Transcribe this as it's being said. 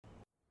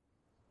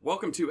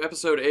Welcome to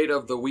episode 8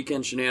 of the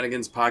Weekend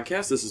Shenanigans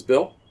podcast. This is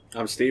Bill.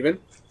 I'm Steven.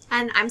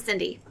 And I'm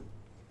Cindy.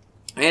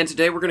 And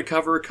today we're going to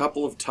cover a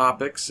couple of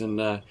topics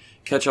and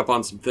catch up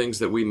on some things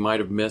that we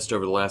might have missed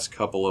over the last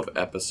couple of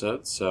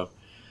episodes. So,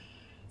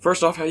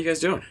 first off, how you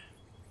guys doing?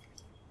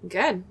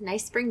 Good.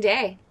 Nice spring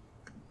day.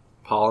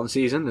 Pollen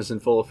season is in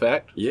full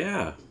effect.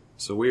 Yeah.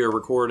 So we are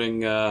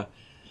recording at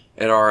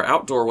our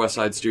outdoor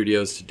Westside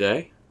studios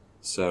today.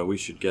 So we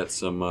should get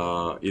some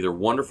either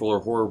wonderful or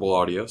horrible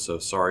audio. So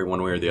sorry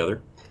one way or the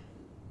other.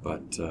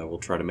 But we'll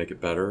try to make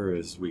it better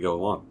as we go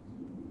along.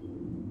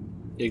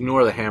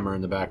 Ignore the hammer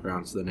in the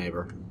background, it's the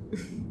neighbor.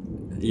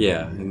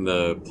 Yeah, and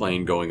the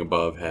plane going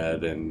above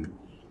head and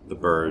the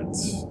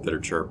birds that are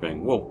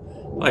chirping. Well,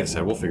 like I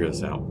said, we'll figure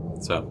this out.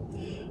 So,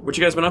 what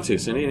you guys been up to,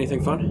 Cindy?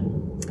 Anything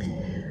fun?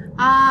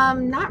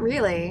 Not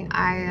really.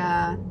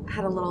 I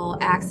had a little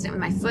accident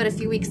with my foot a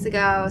few weeks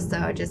ago,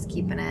 so just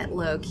keeping it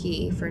low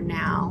key for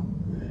now.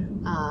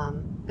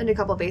 Been to a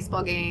couple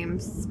baseball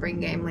games, spring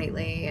game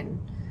lately, and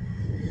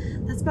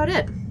that's about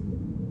it.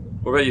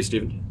 What about you,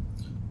 Steven?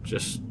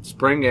 Just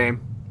spring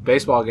game,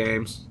 baseball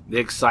games, the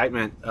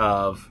excitement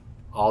of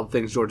all the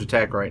things Georgia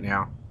Tech right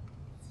now.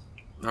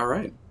 All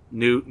right.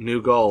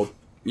 New gold.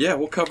 Yeah,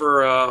 we'll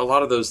cover a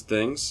lot of those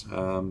things.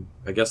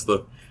 I guess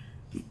the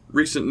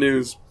recent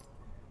news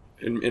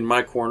in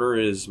my corner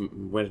is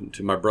went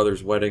to my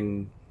brother's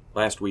wedding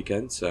last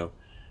weekend. So,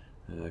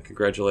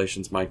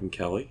 congratulations, Mike and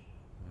Kelly.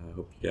 I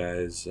hope you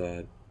guys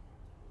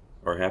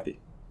are happy.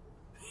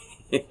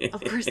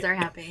 Of course they're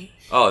happy.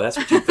 Oh, that's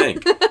what you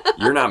think.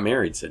 You're not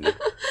married, Cindy.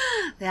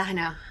 Yeah, I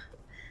know.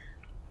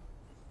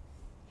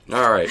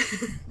 All right.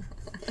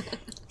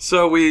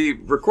 So we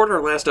recorded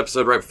our last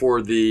episode right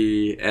before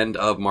the end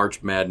of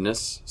March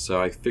Madness.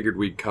 So I figured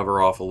we'd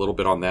cover off a little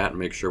bit on that and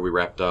make sure we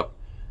wrapped up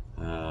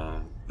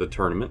the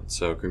tournament.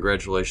 So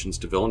congratulations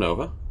to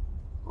Villanova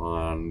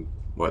on,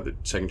 the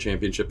second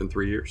championship in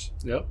 3 years?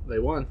 Yep, they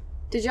won.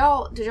 Did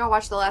y'all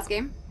watch the last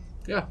game?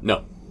 Yeah.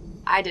 No.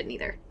 I didn't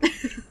either.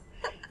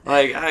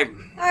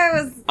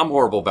 I'm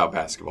horrible about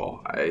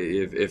basketball.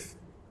 If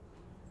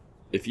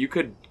you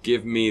could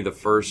give me the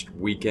first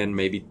weekend,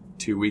 maybe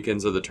 2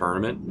 weekends of the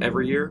tournament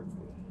every year,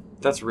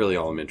 that's really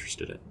all I'm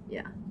interested in.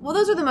 Yeah. Well,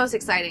 those are the most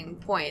exciting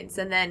points.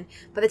 And then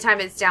by the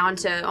time it's down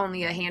to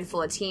only a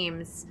handful of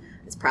teams,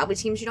 it's probably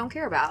teams you don't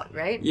care about,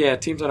 right? Yeah,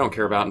 teams I don't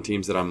care about and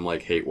teams that I'm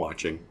hate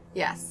watching.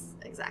 Yes,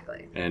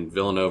 exactly. And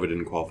Villanova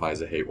didn't qualify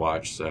as a hate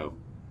watch, so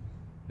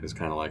it was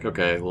kind of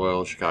okay,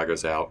 Loyola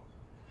Chicago's out.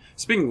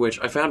 Speaking of which,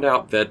 I found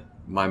out that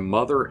my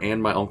mother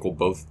and my uncle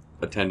both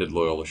attended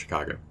Loyola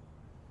Chicago.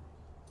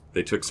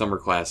 They took summer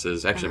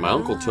classes. Actually, my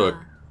uncle took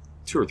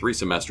 2 or 3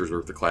 semesters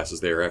worth of classes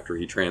there after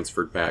he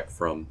transferred back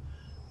from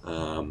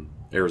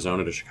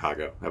Arizona to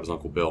Chicago. That was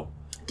Uncle Bill.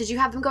 Did you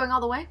have them going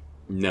all the way?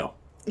 No.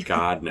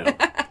 God, no.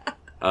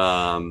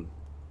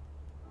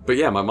 But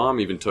yeah, my mom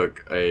even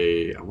took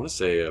I want to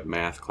say a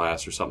math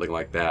class or something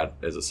like that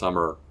as a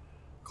summer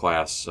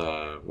class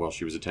while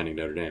she was attending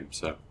Notre Dame.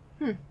 So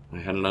I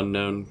had an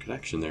unknown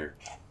connection there.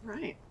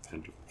 Right.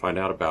 And to find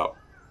out about.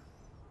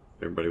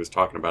 Everybody was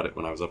talking about it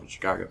when I was up in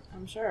Chicago.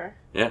 I'm sure.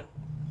 Yeah.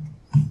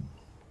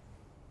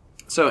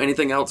 So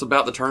anything else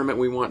about the tournament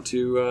we want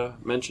to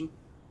mention?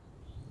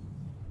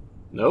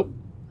 Nope.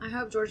 I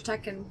hope Georgia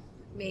Tech can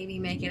maybe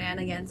make it in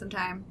again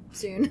sometime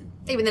soon.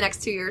 Maybe in the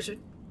next 2 years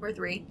or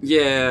 3.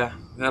 Yeah,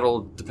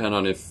 that'll depend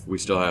on if we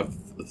still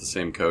have the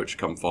same coach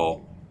come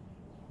fall.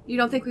 You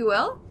don't think we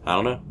will? I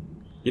don't know.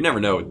 You never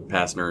know with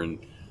Pastner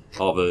and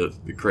all the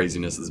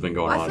craziness that's been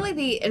going on. I feel like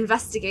the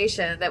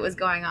investigation that was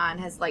going on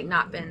has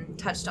not been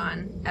touched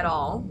on at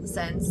all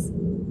since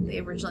they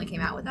originally came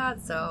out with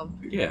that. So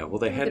yeah, well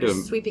they had they're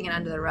to sweeping it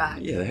under the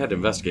rug. Yeah, they had to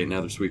investigate. Now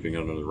they're sweeping it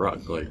under the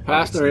rug.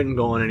 Pastner isn't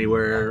going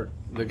anywhere.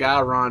 The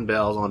guy Ron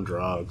Bell's on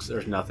drugs.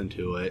 There's nothing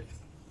to it.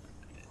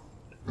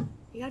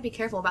 You gotta be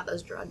careful about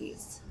those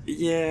druggies.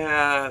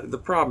 Yeah, the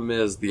problem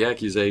is the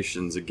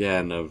accusations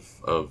again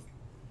of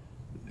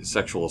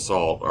sexual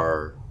assault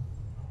are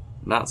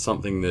not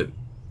something that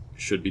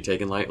should be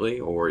taken lightly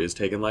or is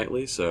taken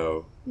lightly.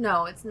 So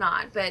no, it's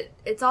not. But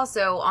it's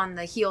also on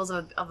the heels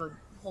of a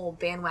whole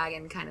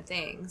bandwagon kind of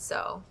thing.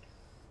 So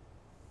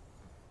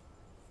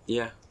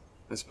yeah,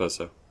 I suppose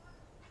so.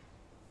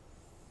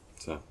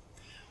 So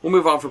we'll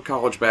move on from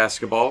college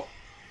basketball.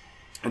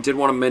 I did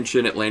want to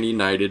mention Atlanta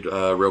United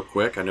real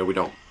quick. I know we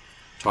don't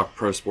talk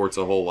pro sports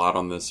a whole lot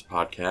on this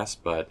podcast,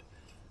 but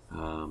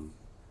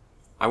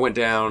I went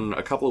down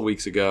a couple of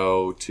weeks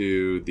ago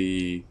to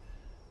the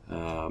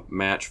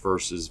match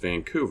versus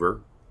Vancouver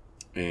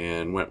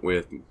and went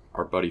with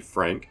our buddy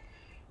Frank.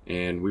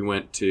 And we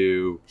went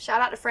to...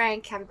 Shout out to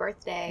Frank. Happy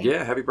birthday.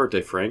 Yeah, happy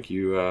birthday, Frank.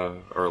 You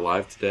are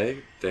alive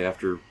today, day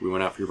after we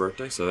went out for your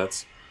birthday, so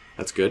that's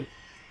good.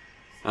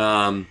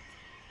 Yeah,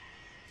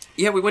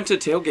 we went to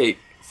tailgate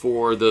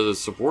for the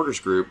supporters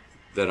group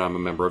that I'm a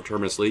member of,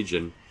 Terminus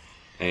Legion,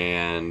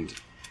 and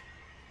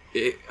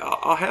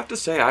I'll have to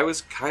say I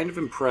was kind of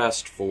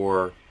impressed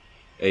for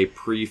a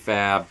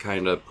prefab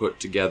kind of put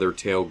together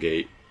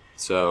tailgate.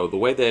 So the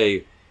way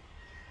they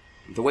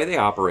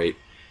operate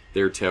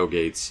their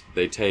tailgates,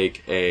 they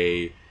take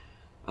a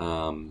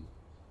There's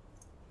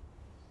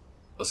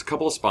a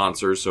couple of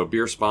sponsors. So a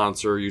beer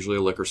sponsor, usually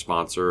a liquor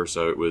sponsor.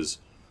 So it was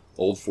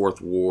Old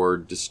Fourth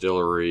Ward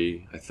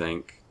Distillery, I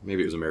think.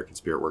 Maybe it was American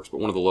Spirit Works, but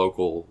one of the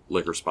local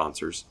liquor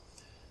sponsors.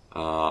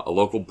 A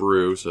local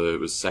brew, so it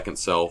was Second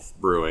Self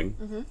Brewing.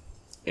 Mm-hmm.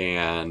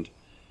 And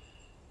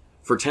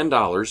for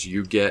 $10,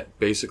 you get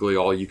basically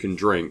all you can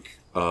drink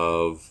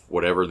of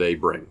whatever they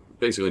bring.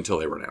 Basically until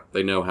they run out.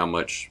 They know how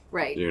much,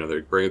 Right.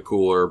 They bring a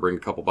cooler, bring a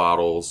couple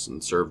bottles,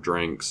 and serve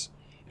drinks.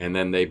 And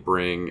then they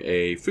bring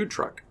a food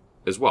truck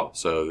as well.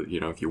 So,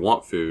 if you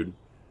want food,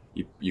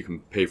 you can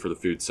pay for the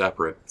food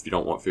separate. If you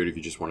don't want food, if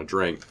you just want to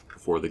drink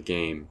before the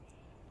game,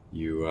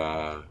 you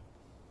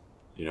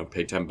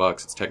pay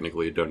 $10. It's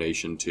technically a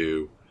donation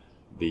to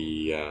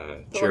the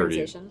charity.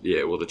 Organization?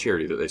 Yeah, well, the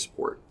charity that they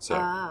support.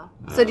 So,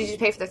 So did you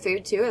pay for the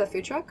food too, or the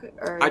food truck?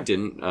 Or I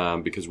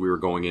didn't because we were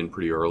going in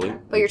pretty early.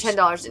 But your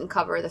 $10 didn't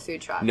cover the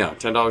food truck. No,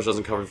 $10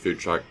 doesn't cover the food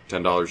truck.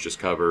 $10 just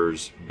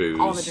covers booze.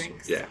 All the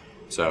drinks. Yeah.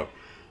 So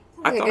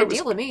Sounds like a good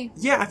deal to me.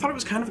 Yeah, I thought it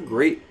was kind of a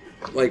great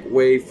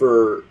way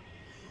for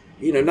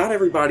not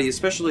everybody,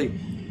 especially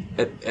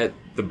at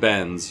the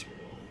Benz,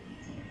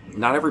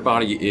 not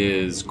everybody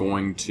is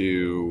going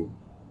to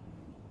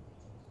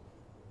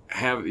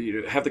have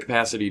the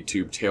capacity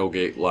to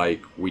tailgate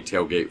like we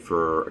tailgate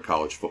for a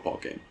college football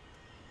game.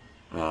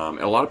 And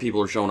a lot of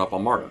people are showing up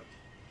on MARTA.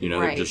 They're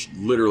Right. just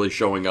literally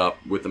showing up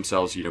with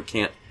themselves.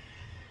 Can't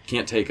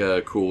take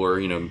a cooler.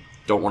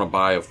 Don't want to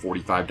buy a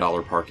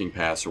 $45 parking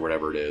pass or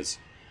whatever it is.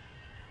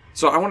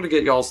 So I wanted to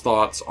get y'all's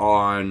thoughts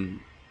on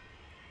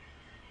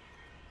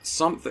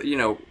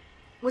something.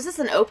 Was this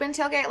an open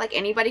tailgate? Like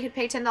anybody could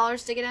pay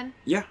 $10 to get in?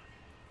 Yeah.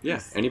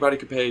 Anybody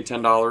could pay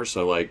 $10.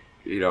 So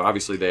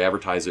obviously they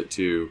advertise it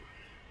to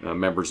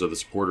members of the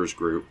supporters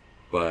group,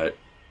 but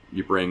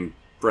you bring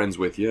friends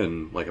with you,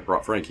 and like I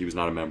brought Frank, he was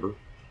not a member,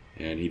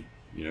 and he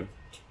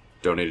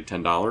donated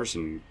 $10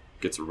 and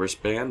gets a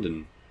wristband,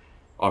 and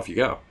off you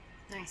go.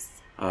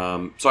 Nice.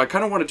 So I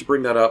kind of wanted to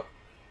bring that up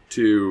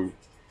to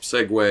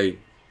segue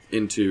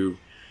into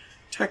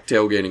tech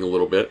tailgating a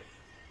little bit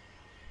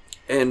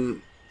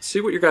and see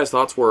what your guys'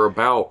 thoughts were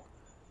about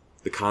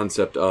the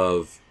concept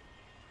of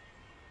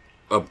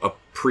a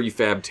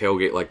prefab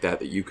tailgate like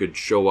that you could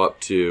show up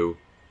to,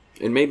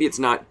 and maybe it's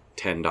not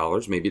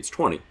 $10, maybe it's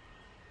 $20.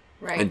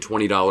 Right. And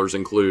 $20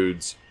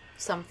 includes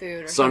some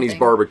food or Sonny's something.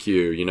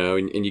 Barbecue,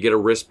 and you get a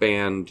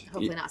wristband.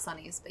 Hopefully not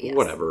Sonny's, but yes.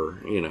 Whatever,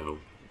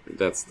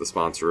 that's the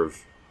sponsor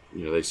of,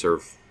 they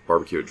serve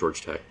barbecue at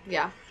Georgia Tech.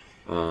 Yeah.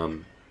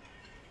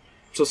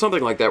 So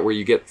something like that where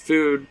you get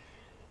food,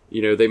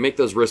 they make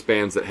those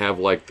wristbands that have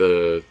like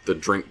the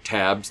drink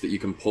tabs that you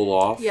can pull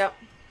off. Yep.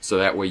 So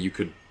that way you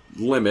could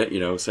limit,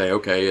 say,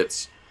 okay,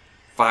 it's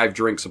 5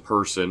 drinks a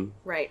person.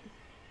 Right.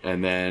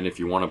 And then if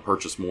you want to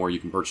purchase more, you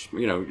can purchase,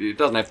 it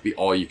doesn't have to be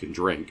all you can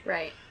drink.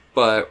 Right.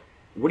 But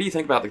what do you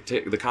think about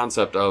the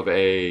concept of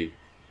a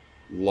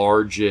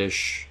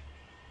largish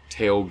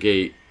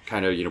tailgate,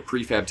 kind of,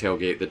 prefab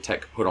tailgate that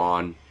Tech put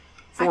on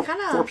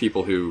for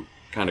people who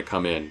kind of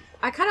come in?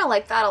 I kind of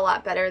like that a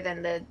lot better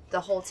than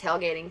the whole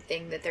tailgating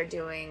thing that they're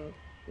doing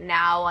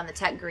now on the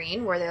Tech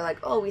Green, where they're like,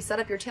 oh, we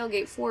set up your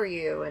tailgate for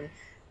you, and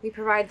we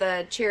provide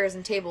the chairs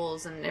and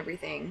tables and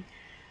everything,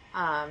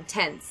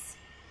 tents.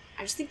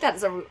 I just think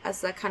that's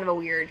a kind of a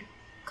weird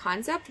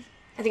concept.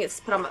 I think it's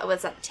put on,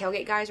 what's that,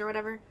 Tailgate Guys or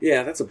whatever?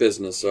 Yeah, that's a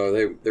business, so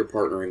they're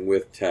partnering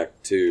with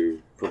Tech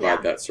to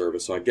provide that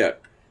service. So I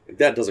get,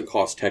 that doesn't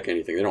cost Tech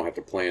anything. They don't have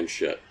to plan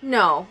shit.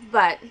 No,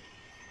 but,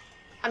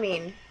 I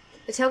mean,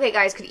 the Tailgate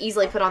Guys could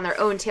easily put on their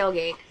own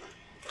tailgate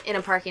in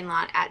a parking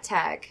lot at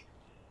Tech,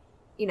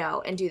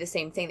 and do the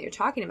same thing that you're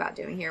talking about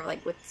doing here,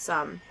 like with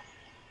some,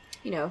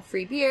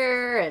 free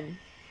beer and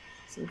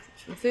some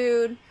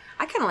food.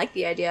 I kind of like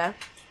the idea.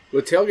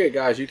 With Tailgate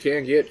Guys, you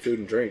can get food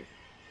and drink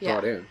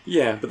brought in.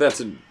 Yeah, but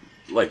that's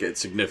a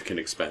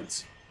significant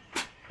expense.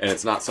 And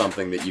it's not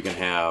something that you can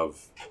have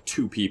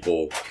 2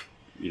 people,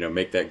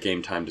 make that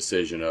game time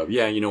decision of,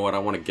 yeah, you know what, I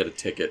want to get a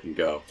ticket and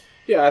go.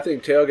 Yeah, I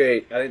think the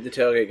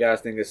Tailgate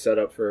Guys thing is set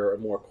up for a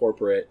more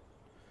corporate.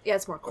 Yeah,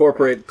 it's more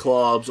corporate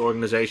clubs,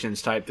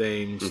 organizations type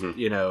things, Mm-hmm.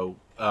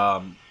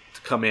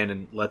 To come in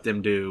and let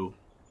them do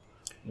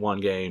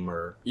one game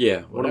or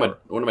one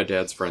of my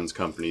dad's friends'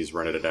 companies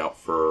rented it out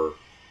for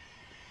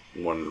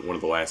one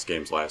of the last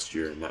games last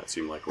year, and that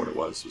seemed like what it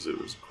was. It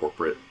was a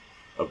corporate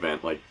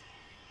event, like,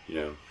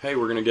 hey,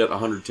 we're gonna get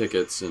 100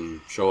 tickets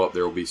and show up.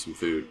 There will be some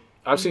food.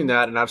 I've seen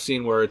that, and I've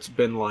seen where it's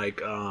been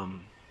like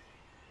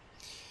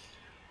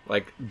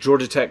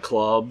Georgia Tech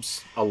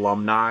clubs,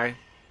 alumni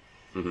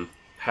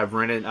have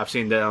rented. I've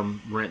seen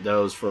them rent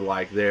those for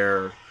like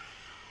their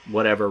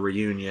whatever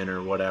reunion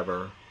or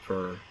whatever,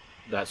 for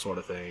that sort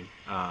of thing.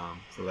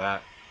 For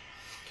that,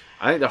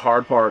 I think the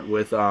hard part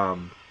with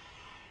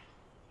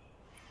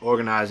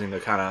organizing the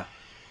kind of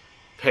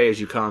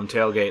pay-as-you-come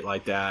tailgate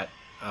like that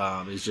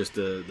is just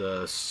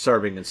the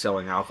serving and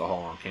selling alcohol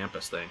on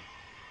campus thing.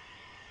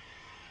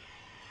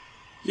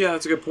 Yeah,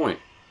 that's a good point.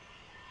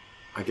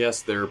 I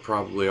guess there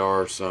probably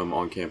are some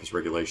on-campus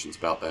regulations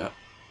about that.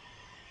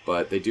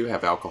 but they do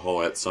have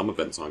alcohol at some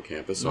events on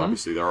campus, so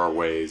obviously there are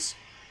ways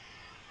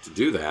to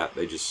do that.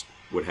 They just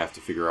would have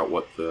to figure out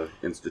what the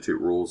institute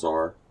rules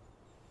are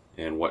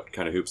and what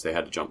kind of hoops they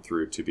had to jump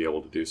through to be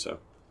able to do so.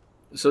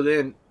 So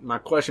then my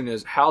question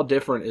is, how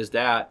different is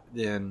that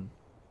than,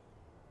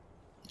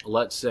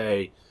 let's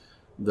say,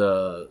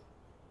 the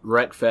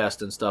Rec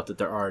Fest and stuff that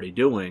they're already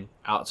doing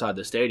outside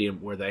the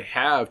stadium, where they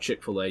have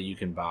Chick-fil-A you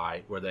can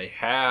buy, where they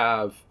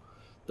have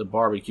the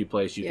barbecue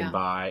place you can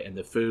buy, and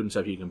the food and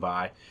stuff you can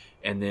buy,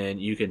 and then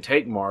you can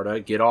take MARTA,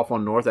 get off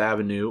on North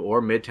Avenue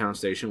or Midtown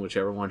Station,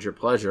 whichever one's your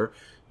pleasure.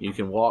 You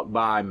can walk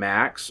by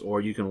Max,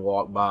 or you can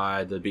walk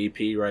by the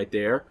BP right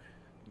there,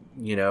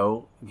 you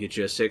know, get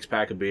you a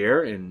 6-pack of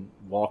beer and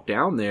walk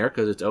down there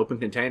because it's open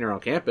container on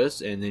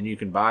campus, and then you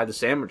can buy the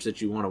sandwich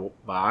that you want to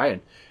buy.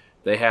 And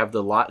they have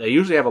they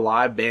usually have a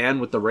live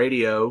band with the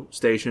radio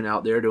station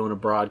out there doing a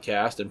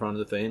broadcast in front of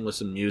the thing with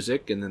some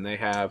music, and then they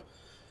have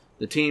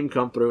the team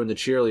come through and the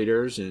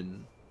cheerleaders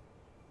and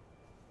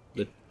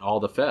all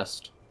the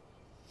fest.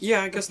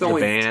 Yeah, I guess the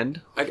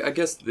band. I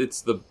guess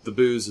it's the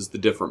booze is the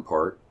different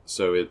part.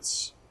 So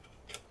it's,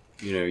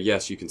 you know,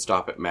 yes, you can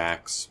stop at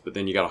Max, but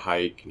then you got to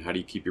hike, and how do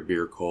you keep your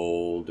beer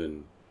cold?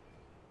 And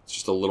it's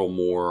just a little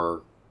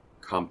more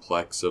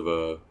complex of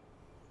a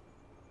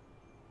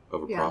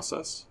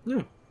process.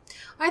 Yeah.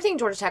 I think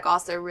Georgia Tech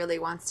also really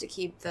wants to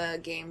keep the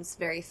games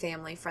very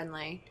family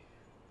friendly.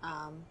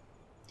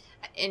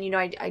 And, you know,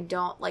 I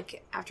don't,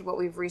 like, after what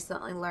we've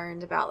recently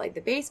learned about, like,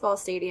 the baseball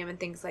stadium and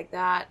things like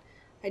that,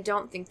 I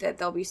don't think that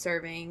they'll be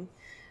serving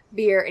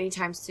beer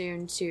anytime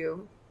soon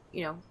to,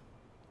 you know,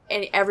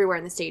 everywhere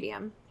in the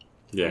stadium.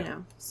 Yeah. You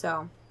know,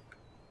 so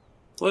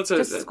well,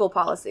 just school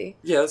policy.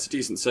 Yeah, that's a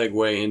decent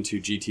segue into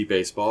GT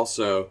baseball.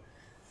 So,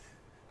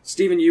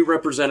 Stephen, you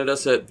represented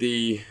us at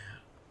the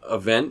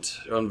event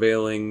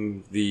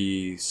unveiling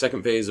the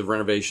second phase of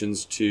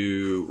renovations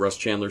to Russ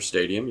Chandler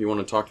Stadium. You want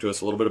to talk to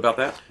us a little bit about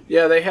that?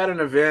 Yeah, they had an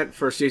event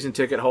for season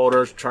ticket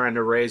holders trying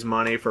to raise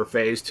money for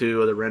phase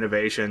 2 of the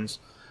renovations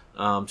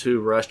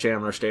to Russ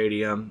Chandler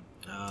Stadium.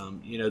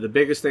 You know, the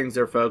biggest things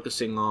they're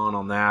focusing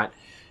on that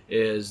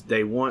is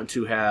they want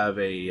to have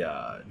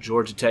a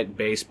Georgia Tech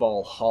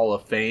Baseball Hall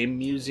of Fame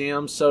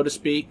museum, so to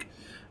speak,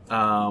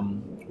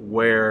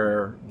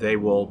 where they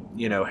will,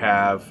 you know,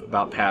 have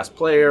about past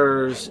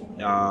players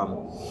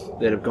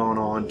that have gone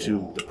on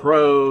to the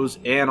pros,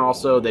 and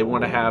also they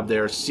want to have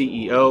their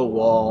CEO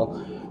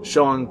wall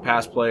showing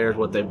past players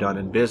what they've done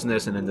in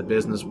business and in the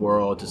business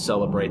world, to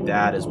celebrate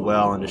that as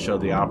well and to show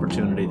the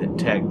opportunity that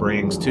Tech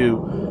brings to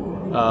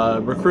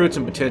recruits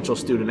and potential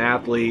student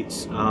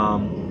athletes.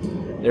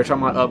 They're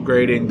talking about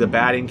upgrading the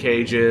batting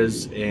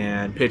cages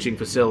and pitching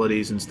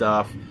facilities and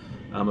stuff.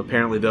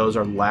 Apparently those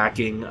are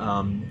lacking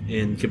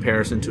in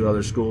comparison to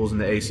other schools in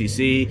the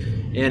ACC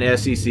and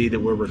SEC that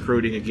we're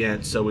recruiting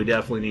against. So we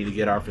definitely need to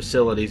get our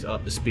facilities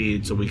up to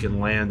speed so we can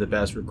land the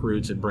best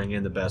recruits and bring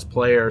in the best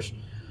players.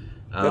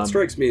 That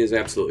strikes me as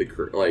absolutely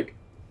correct. Like,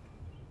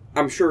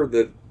 I'm sure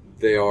that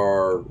they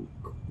are,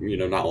 you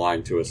know, not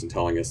lying to us and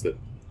telling us that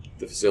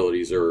the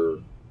facilities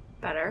are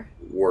better,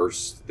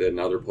 worse than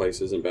other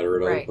places and better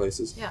at other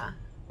places. Yeah.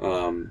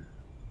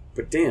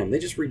 But damn, they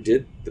just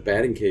redid the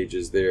batting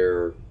cages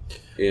there.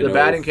 The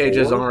batting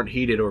cages aren't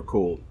heated or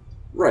cooled.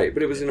 Right,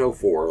 but it was in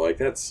 04. Like,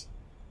 that's...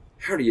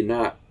 How do you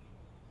not...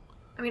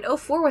 I mean,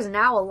 04 was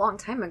now a long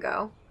time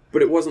ago.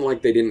 But it wasn't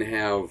like they didn't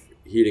have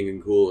heating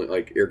and cooling.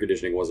 Like, air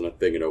conditioning wasn't a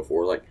thing in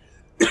 04. Like,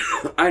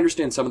 I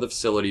understand some of the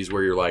facilities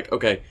where you're like,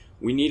 okay,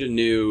 we need a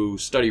new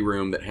study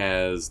room that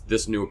has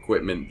this new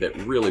equipment that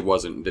really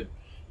wasn't... that,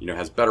 you know,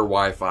 has better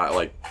Wi-Fi.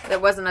 Like,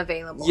 that wasn't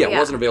available. Yeah, it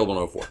wasn't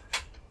available in 04.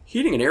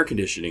 Heating and air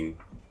conditioning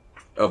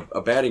of a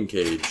batting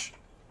cage,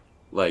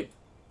 like...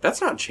 That's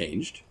not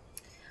changed.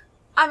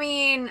 I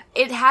mean,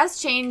 it has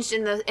changed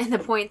in the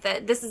point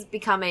that this has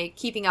become a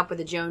keeping up with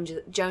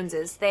the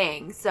Joneses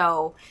thing.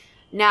 So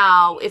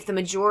now, if the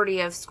majority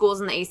of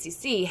schools in the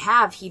ACC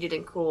have heated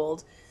and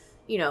cooled,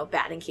 you know,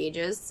 batting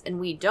cages,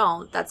 and we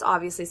don't, that's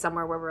obviously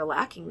somewhere where we're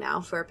lacking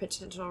now for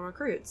potential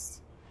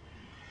recruits.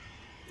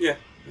 Yeah,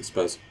 I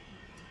suppose.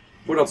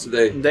 What else did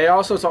they... They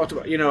also talked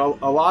about, you know,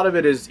 a lot of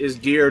it is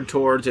geared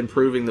towards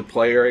improving the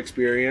player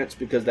experience,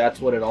 because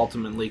that's what it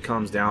ultimately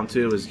comes down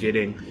to, is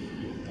getting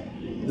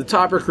the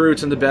top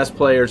recruits and the best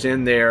players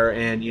in there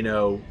and, you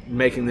know,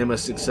 making them as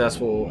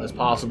successful as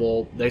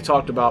possible. They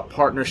talked about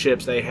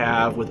partnerships they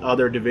have with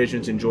other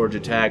divisions in Georgia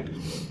Tech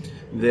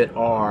that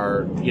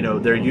are, you know,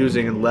 they're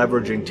using and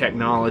leveraging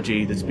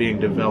technology that's being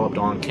developed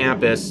on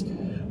campus.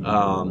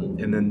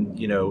 And then,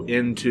 you know,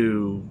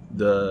 into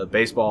the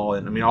baseball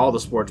and, I mean, all the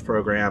sports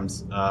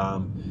programs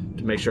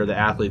to make sure the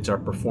athletes are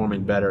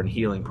performing better and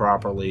healing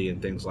properly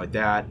and things like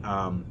that.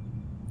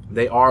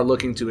 They are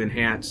looking to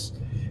enhance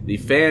the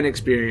fan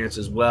experience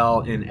as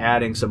well in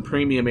adding some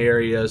premium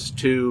areas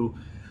to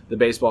the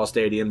baseball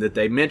stadium that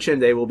they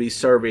mentioned they will be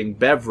serving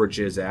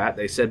beverages at.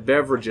 They said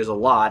beverages a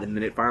lot, and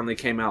then it finally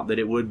came out that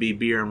it would be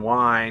beer and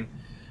wine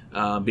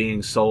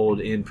being sold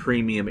in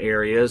premium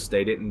areas.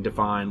 They didn't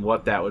define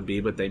what that would be,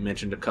 but they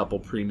mentioned a couple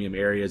premium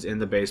areas in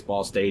the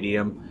baseball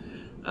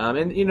stadium.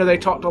 And they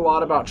talked a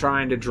lot about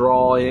trying to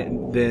draw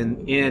in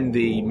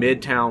the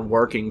Midtown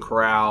working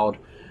crowd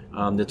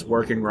that's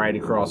working right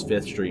across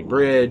Fifth Street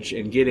Bridge,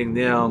 and getting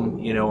them,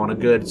 on a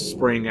good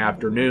spring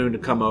afternoon to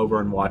come over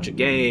and watch a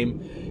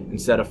game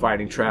instead of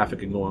fighting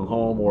traffic and going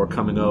home, or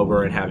coming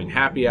over and having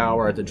happy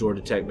hour at the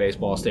Georgia Tech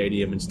baseball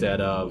stadium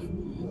instead of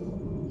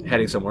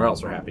heading somewhere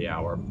else for happy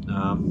hour.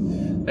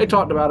 They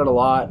talked about it a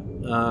lot.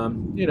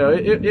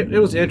 It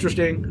was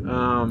interesting.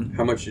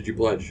 How much did you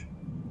pledge?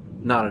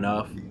 Not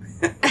enough.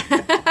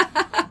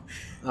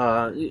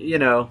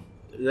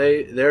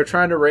 They're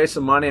trying to raise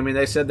some money. I mean,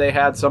 they said they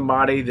had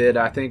somebody that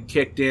I think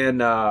kicked in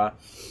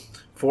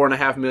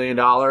 $4.5 million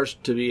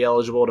to be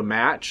eligible to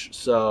match.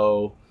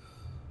 So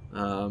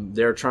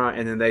they're trying,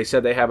 and then they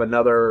said they have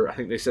another. I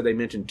think they said they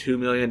mentioned $2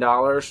 million.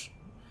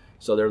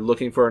 So they're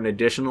looking for an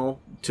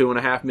additional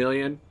 $2.5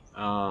 million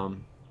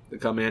to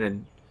come in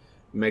and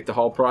make the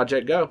whole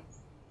project go.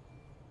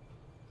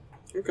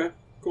 Okay,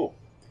 cool.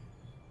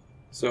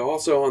 So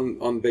also on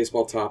the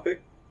baseball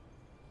topic,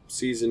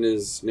 season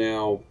is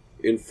now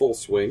in full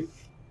swing.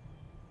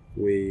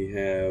 We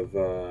have,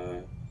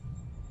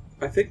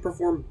 I think,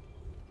 performed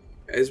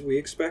as we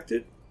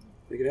expected.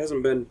 I think it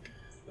hasn't been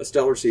a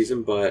stellar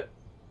season, but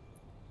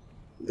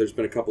there's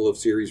been a couple of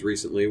series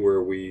recently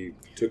where we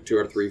took 2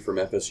 out of 3 from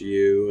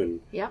FSU,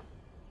 and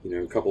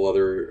a couple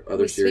other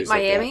series. Sweet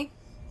Miami.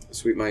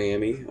 Sweet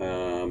Miami.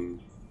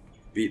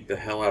 Beat the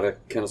hell out of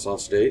Kennesaw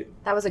State.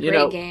 That was a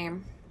great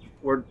game.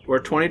 We're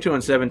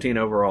 22-17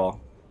 overall,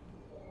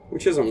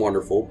 which isn't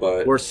wonderful,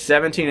 but we're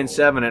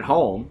 17-7 at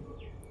home,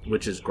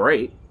 which is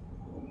great.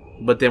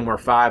 But then we're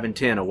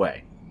 5-10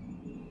 away,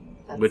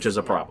 which is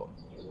a problem.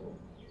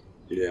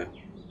 Yeah,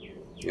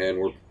 and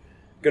we're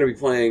going to be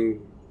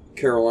playing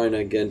Carolina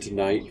again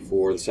tonight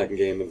for the second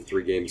game of a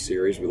 3-game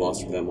series. We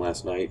lost to them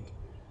last night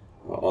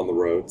on the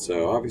road,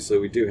 so obviously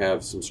we do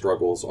have some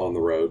struggles on the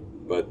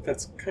road, but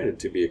that's kind of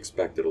to be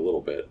expected a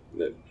little bit.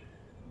 That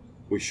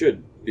we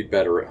should be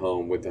better at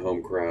home with the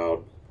home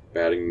crowd,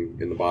 batting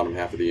in the bottom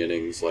half of the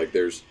innings. Like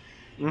there's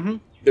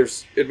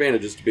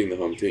advantages to being the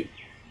home team.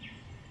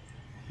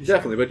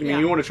 Definitely, but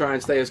you want to try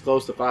and stay as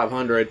close to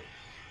 500,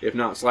 if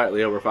not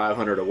slightly over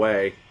 500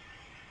 away,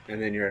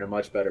 and then you're in a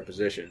much better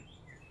position.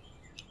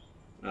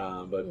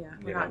 But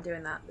we're not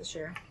doing that this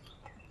year.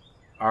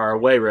 Our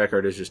away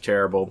record is just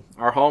terrible.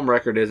 Our home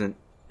record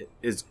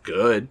is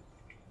good.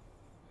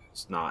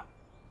 It's not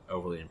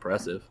overly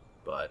impressive,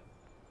 but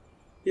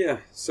yeah.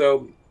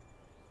 So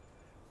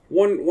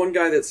one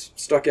guy that's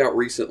stuck out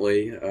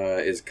recently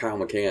is Kyle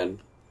McCann.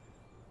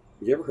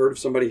 You ever heard of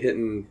somebody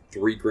hitting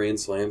 3 grand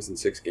slams in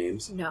 6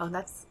 games? No,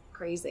 that's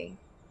crazy.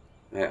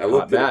 I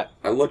looked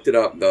it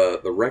up.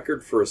 The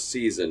record for a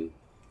season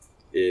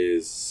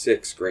is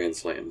 6 grand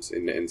slams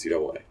in the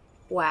NCAA.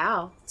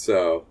 Wow.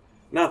 So,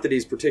 not that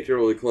he's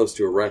particularly close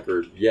to a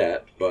record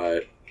yet,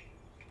 but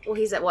well,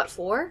 he's at what,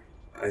 4?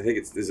 I think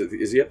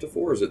is he up to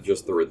 4, or is it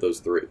just those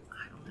 3?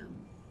 I don't know.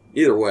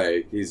 Either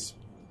way, he's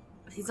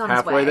on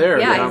halfway his way. there.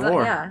 Yeah, he's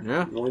more.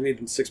 Yeah. Only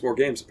need 6 more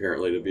games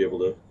apparently to be able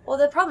to. Well,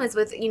 the problem is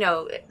with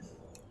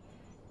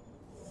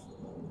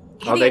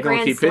are they going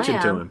to keep pitching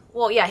to him?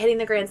 Well, yeah, hitting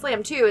the grand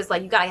slam too is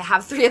like you got to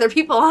have 3 other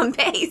people on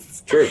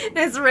base. True.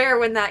 It's rare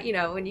when that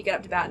when you get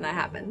up to bat and that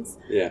happens.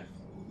 Yeah.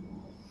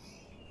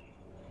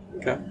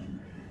 Okay.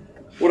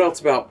 What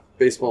else about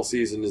baseball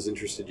season has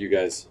interested you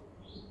guys?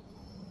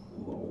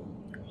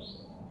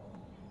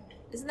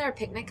 Isn't there a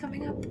picnic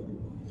coming up? Are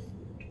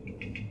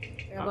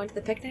you going to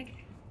the picnic?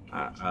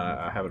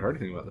 I haven't heard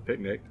anything about the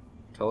picnic.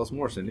 Tell us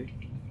more, Cindy.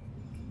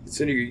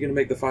 Cindy, are you going to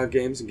make the 5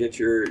 games and get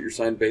your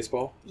signed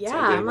baseball? Yeah,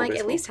 I'm like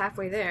baseball? At least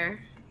halfway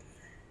there.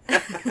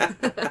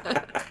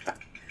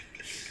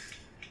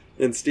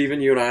 And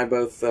Steven, you and I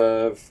both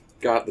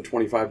got the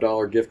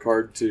 $25 gift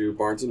card to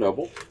Barnes &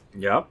 Noble.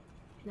 Yep.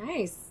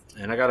 Nice.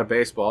 And I got a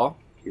baseball.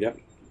 Yep.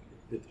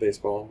 Hit the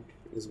baseball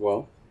as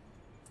well.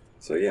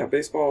 So yeah,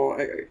 baseball,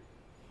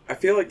 I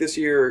feel like this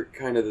year,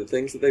 kind of the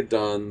things that they've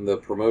done, the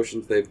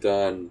promotions they've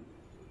done,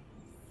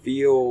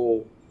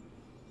 feel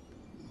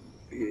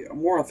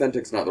more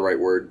authentic's not the right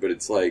word, but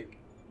it's like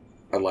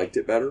I liked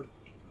it better.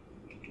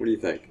 What do you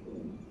think?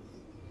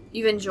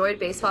 You've enjoyed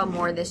baseball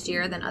more this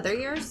year than other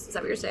years? Is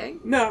that what you're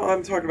saying? No,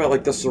 I'm talking about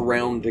like the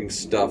surrounding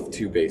stuff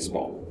to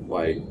baseball,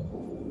 like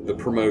the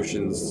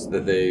promotions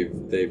that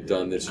they've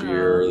done this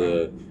year.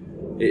 Okay.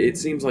 It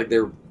seems like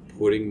they're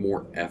putting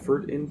more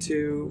effort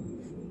into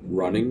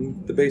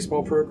running the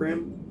baseball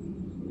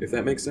program, if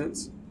that makes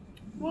sense.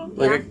 Well,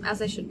 yeah, as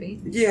they should be.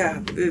 Yeah,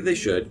 they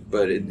should,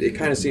 but it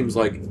kind of seems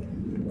like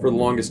for the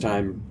longest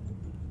time,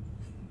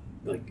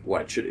 like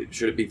what should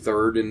it be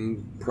 3rd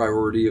in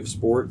priority of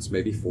sports,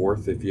 maybe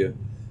 4th if you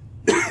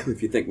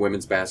if you think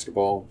women's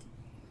basketball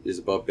is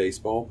above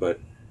baseball,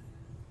 but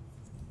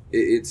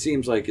it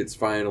seems like it's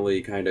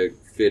finally kind of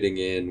fitting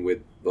in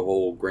with the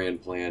whole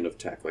grand plan of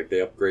Tech. Like they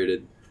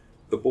upgraded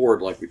the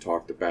board, like we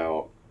talked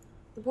about.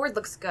 The board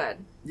looks good.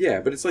 Yeah,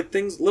 but it's like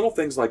little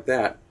things like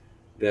that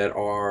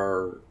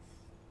are,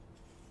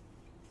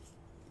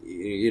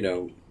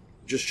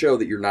 just show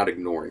that you're not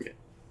ignoring it.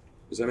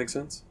 Does that make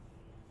sense?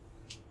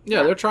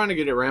 Yeah, they're trying to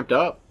get it ramped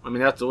up. I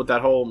mean, that's what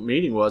that whole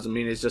meeting was. I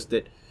mean, it's just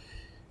that,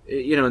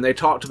 and they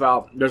talked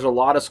about there's a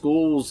lot of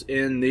schools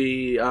in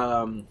the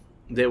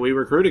that we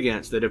recruit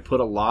against that have put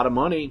a lot of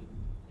money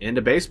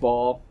into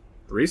baseball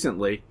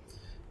recently.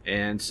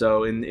 And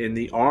so in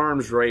the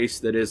arms race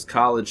that is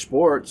college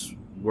sports,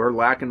 we're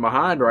lacking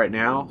behind right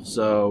now.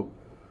 So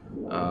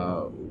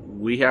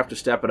we have to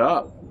step it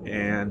up.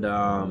 And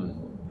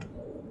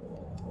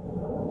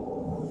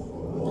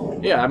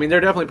yeah, I mean, they're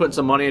definitely putting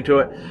some money into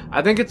it.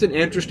 I think it's an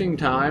interesting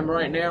time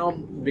right now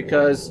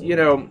because,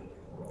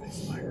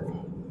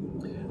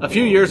 a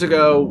few years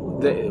ago,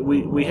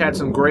 we had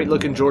some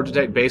great-looking Georgia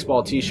Tech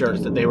baseball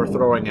T-shirts that they were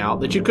throwing out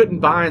that you couldn't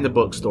buy in the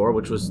bookstore,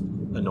 which was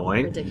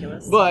annoying.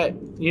 Ridiculous. But,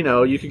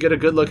 you could get a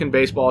good-looking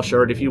baseball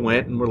shirt if you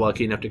went and were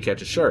lucky enough to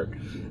catch a shirt.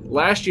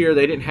 Last year,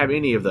 they didn't have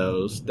any of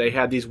those. They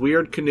had these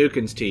weird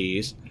Canuckins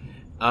tees,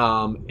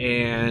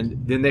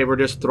 and then they were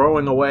just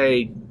throwing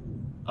away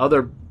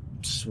other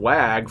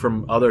swag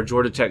from other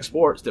Georgia Tech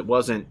sports that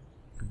wasn't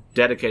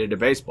dedicated to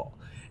baseball.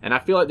 And I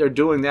feel like they're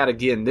doing that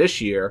again this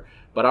year.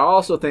 But I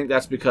also think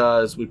that's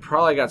because we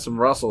probably got some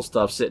Russell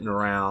stuff sitting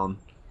around.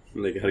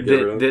 They gotta get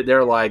rid of it.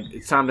 They're like,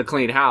 it's time to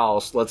clean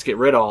house. Let's get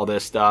rid of all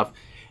this stuff.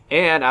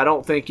 And I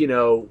don't think,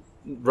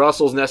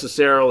 Russell's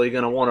necessarily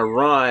going to want to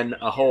run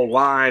a whole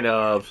line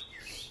of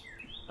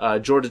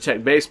Georgia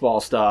Tech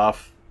baseball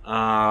stuff,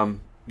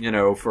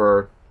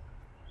 for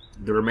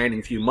the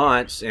remaining few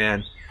months.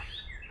 And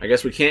I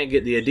guess we can't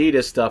get the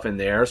Adidas stuff in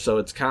there. So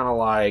it's kind of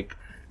like,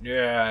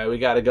 yeah, we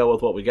got to go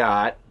with what we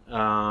got.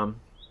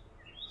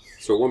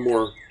 So one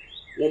more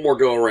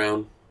go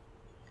around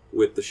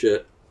with the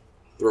shit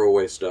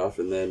throwaway stuff,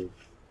 and then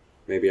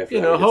maybe after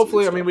that,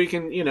 hopefully, we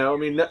can,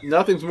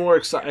 nothing's more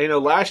exciting.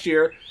 Last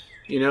year,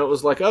 it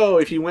was like, oh,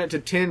 if you went to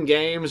 10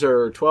 games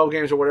or 12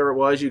 games or whatever it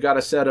was, you got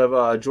a set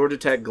of Georgia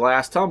Tech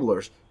glass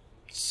tumblers.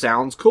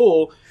 Sounds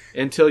cool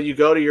until you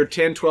go to your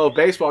 10, 12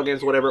 baseball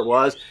games, whatever it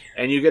was,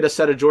 and you get a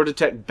set of Georgia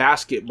Tech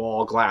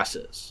basketball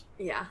glasses.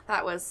 Yeah,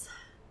 that was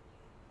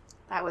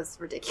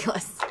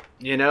ridiculous.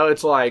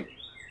 It's like,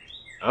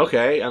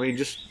 okay, I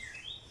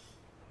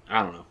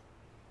don't know.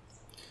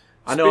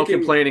 I know I'm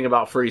complaining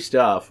about free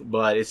stuff,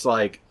 but it's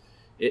like,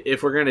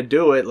 if we're going to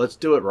do it, let's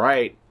do it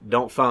right.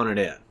 Don't phone it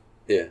in.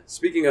 Yeah.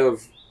 Speaking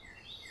of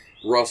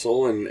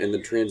Russell and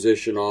the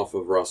transition off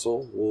of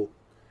Russell, we'll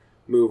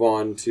move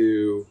on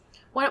to...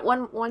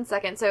 One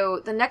second. So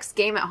the next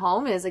game at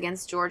home is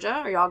against Georgia.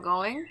 Are y'all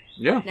going?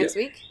 Yeah. Next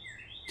week?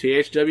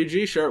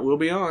 THWG shirt will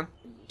be on.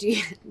 Do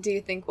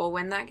you think we'll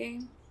win that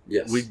game?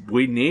 Yes.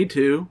 We need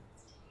to.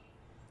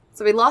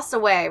 So we lost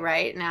away,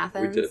 right, in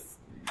Athens? We did.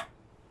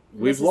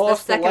 We've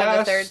lost the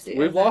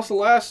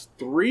last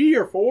 3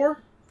 or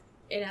 4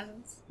 in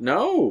Athens.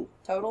 No,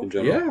 Total. In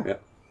general, yeah.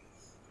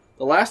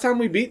 The last time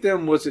we beat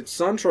them was at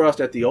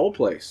SunTrust at the old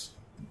place.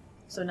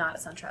 So not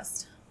at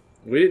SunTrust.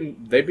 We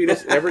didn't. They beat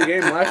us every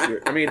game last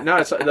year. I mean,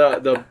 not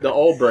the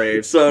old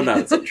Braves. So not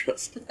at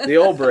SunTrust. The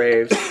old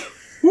Braves.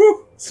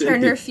 Woo!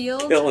 Turner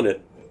Field. Killing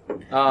it.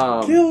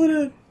 Killing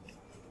it.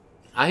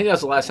 I think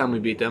that's the last time we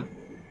beat them.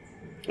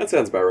 That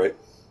sounds about right.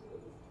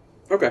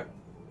 Okay.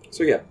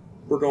 So, yeah.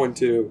 We're going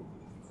to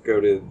go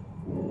to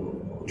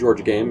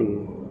Georgia game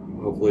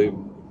and hopefully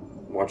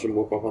watch them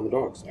whoop up on the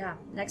Dogs. Yeah,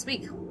 next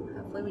week.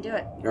 Hopefully we do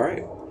it. All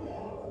right.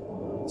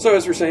 So,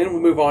 as we're saying,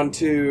 we'll move on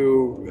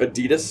to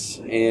Adidas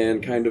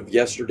and kind of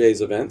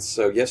yesterday's events.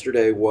 So,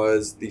 yesterday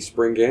was the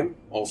spring game,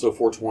 also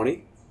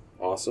 420.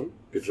 Awesome.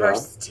 Good job.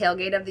 First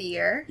tailgate of the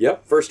year.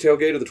 Yep, first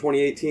tailgate of the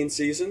 2018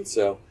 season.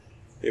 So,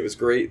 it was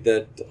great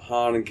that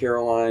Han and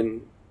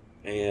Caroline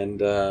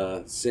and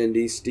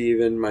Cindy,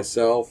 Steven,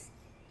 myself,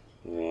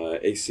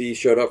 AC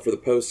showed up for the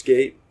post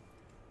gate.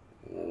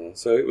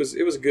 So it was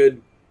a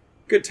good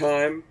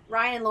time.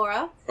 Ryan and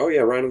Laura. Oh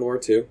yeah, Ryan and Laura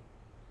too.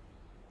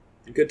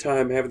 Good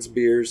time having some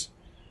beers,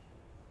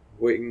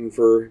 waiting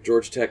for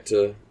Georgia Tech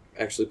to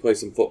actually play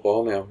some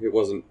football. Now it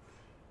wasn't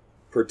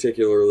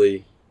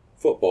particularly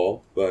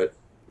football, but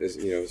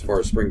as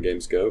far as spring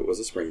games go, it was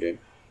a spring game.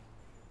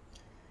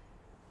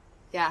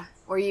 Yeah.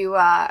 Were you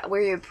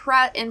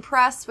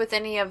impressed with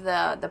any of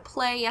the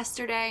play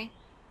yesterday?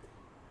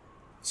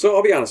 So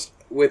I'll be honest,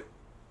 with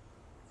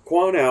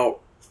Quan out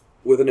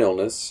with an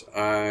illness,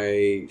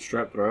 I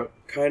Strep throat.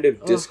 kind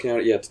of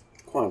discounted. Yeah,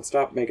 Quan,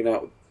 stop making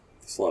out with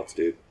the sluts,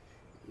 dude.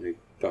 You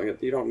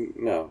don't.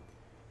 No.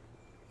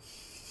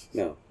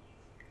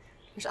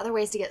 There's other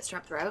ways to get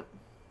strep throat.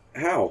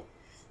 How?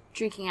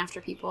 Drinking after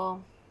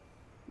people.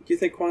 Do you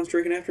think Quan's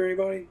drinking after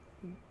anybody?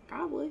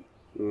 Probably.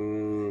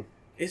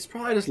 It's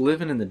probably just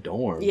living in the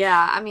dorm.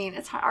 Yeah, I mean,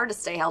 it's hard to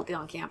stay healthy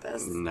on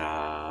campus.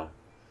 Nah.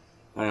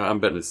 I'm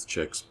betting it's the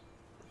chicks.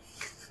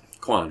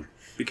 Quan,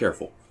 be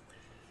careful.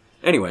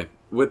 Anyway,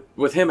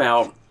 with him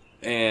out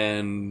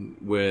and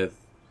with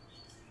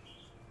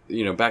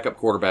backup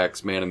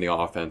quarterbacks manning the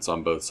offense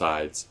on both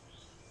sides,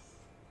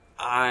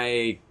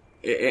 and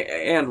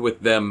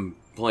with them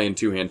playing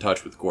two-hand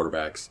touch with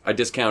quarterbacks, I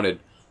discounted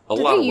a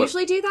lot. Do they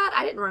usually do that?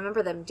 I didn't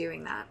remember them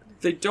doing that.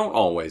 They don't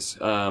always.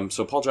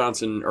 So Paul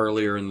Johnson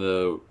earlier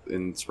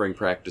in spring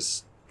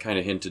practice kind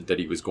of hinted that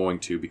he was going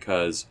to,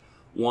 because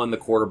one, the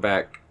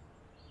quarterback,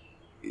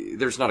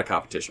 there's not a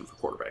competition for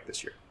quarterback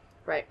this year.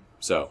 Right.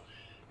 So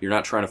you're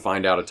not trying to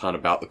find out a ton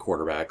about the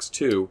quarterbacks.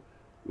 Two,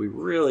 we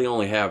really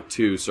only have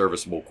 2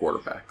 serviceable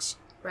quarterbacks.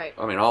 Right.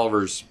 I mean,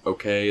 Oliver's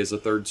okay as a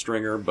third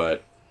stringer,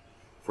 but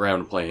if we're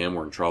having to play him,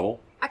 we're in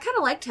trouble. I kind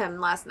of liked him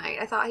last night.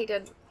 I thought he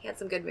had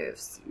some good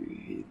moves.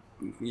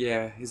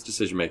 Yeah, his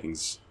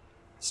decision-making's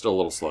still a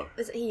little slow.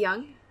 Isn't he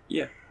young?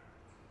 Yeah.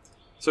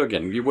 So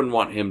again, you wouldn't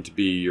want him to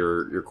be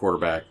your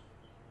quarterback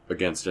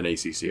against an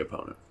ACC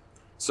opponent.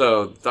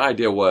 So the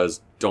idea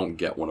was don't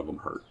get one of them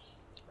hurt.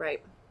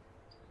 Right.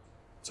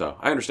 So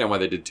I understand why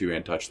they did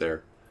 2-hand touch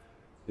there.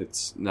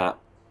 It's not,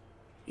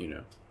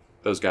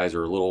 those guys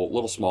are a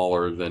little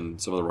smaller than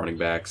some of the running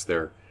backs.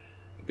 They're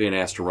being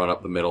asked to run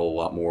up the middle a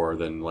lot more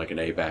than like an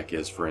A-back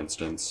is, for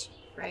instance.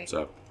 Right.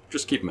 So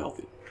just keep them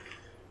healthy.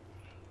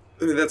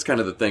 I mean, that's kind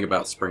of the thing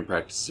about spring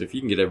practice. If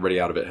you can get everybody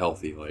out of it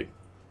healthy,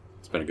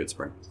 it's been a good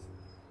spring.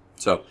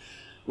 So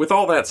with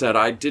all that said,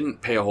 I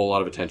didn't pay a whole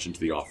lot of attention to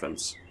the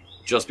offense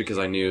just because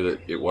I knew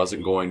that it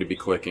wasn't going to be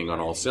clicking on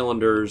all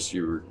cylinders.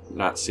 You're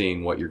not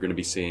seeing what you're going to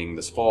be seeing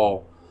this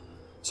fall.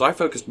 So I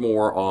focused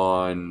more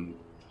on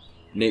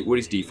Nate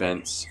Woody's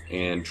defense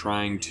and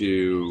trying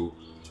to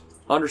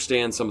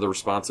understand some of the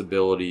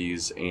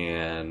responsibilities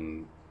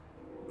and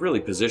really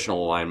positional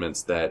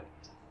alignments that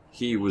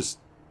he was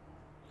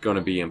going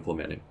to be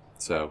implementing.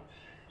 So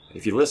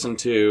if you listen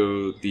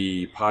to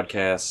the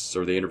podcasts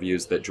or the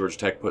interviews that Georgia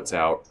Tech puts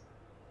out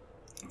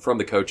from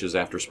the coaches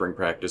after spring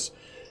practice,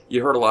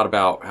 you heard a lot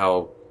about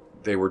how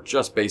they were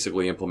just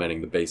basically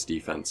implementing the base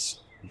defense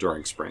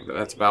during spring.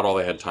 That's about all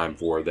they had time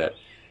for. That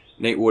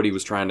Nate Woody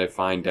was trying to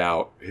find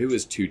out who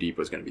his 2 deep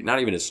was going to be. Not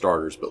even his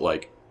starters, but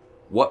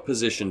what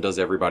position does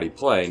everybody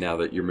play now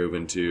that you're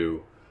moving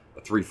to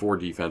a 3-4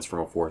 defense from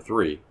a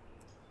 4-3?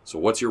 So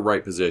what's your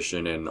right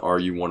position, and are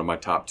you one of my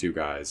top 2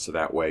 guys? So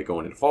that way,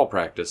 going into fall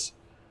practice,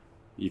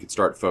 you can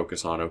start to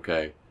focus on,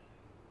 okay,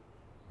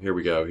 here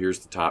we go. Here's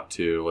the top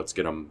 2. Let's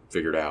get them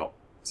figured out.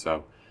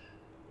 So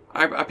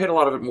I paid a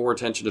lot of more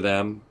attention to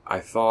them. I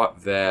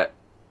thought that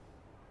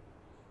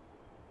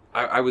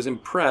I was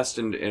impressed,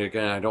 and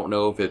again, I don't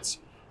know if it's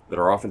that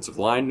our offensive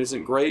line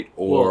isn't great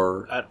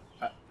or... Well,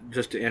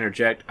 just to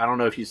interject, I don't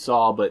know if you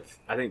saw, but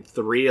I think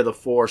 3 of the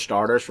 4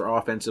 starters for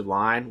offensive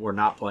line were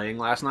not playing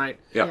last night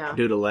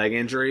due to leg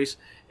injuries.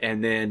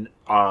 And then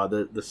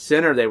the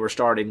center they were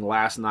starting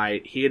last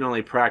night, he had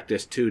only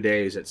practiced 2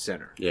 days at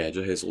center. Yeah,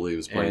 Joe Hazel-Lee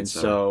was playing and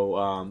center.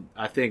 So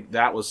I think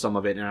that was some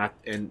of it.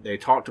 And they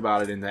talked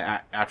about it in the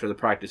after the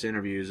practice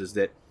interviews, is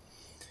that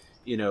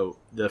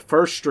the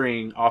first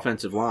string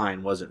offensive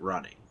line wasn't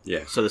running.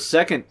 Yeah. So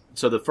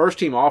the first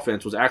team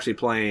offense was actually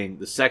playing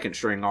the second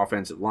string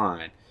offensive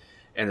line.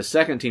 And the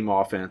second team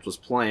offense was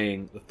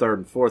playing the third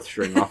and fourth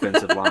string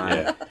offensive line.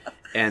 Yeah.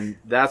 And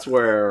that's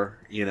where,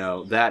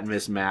 that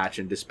mismatch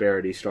and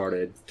disparity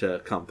started to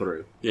come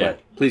through. Yeah.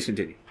 But please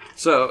continue.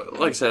 So,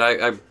 like I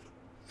said,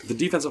 the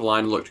defensive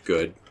line looked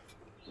good.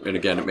 And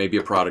again, it may be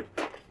a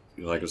product,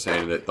 like I was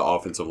saying, that the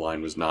offensive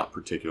line was not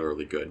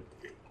particularly good.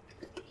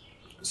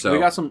 So we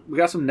got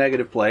some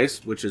negative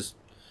plays, which it's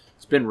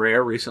been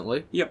rare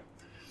recently. Yep.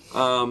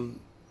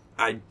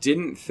 I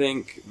didn't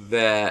think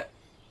that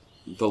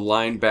the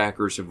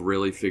linebackers have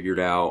really figured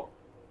out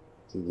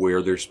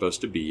where they're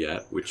supposed to be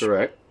yet, which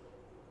correct.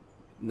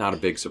 Not a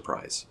big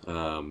surprise.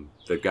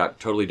 They've got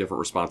totally different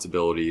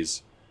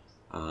responsibilities,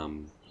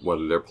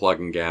 whether they're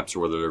plugging gaps or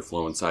whether they're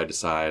flowing side to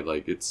side.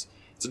 It's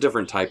a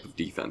different type of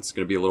defense. It's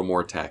going to be a little more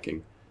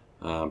attacking.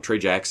 Trey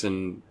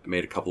Jackson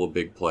made a couple of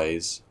big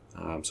plays,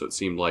 so it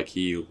seemed like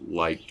he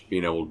liked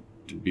being able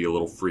to be a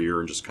little freer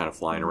and just kind of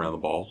flying around the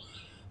ball.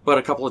 But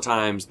a couple of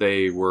times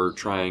they were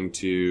trying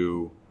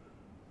to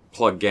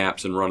plug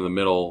gaps and run in the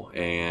middle,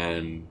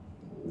 and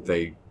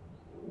the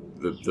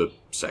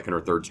second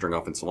or third string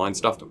offensive line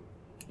stuffed them.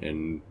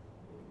 And,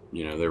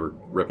 they were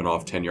ripping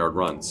off 10-yard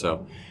runs.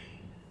 So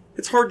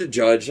it's hard to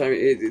judge. I mean,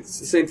 it's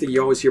the same thing.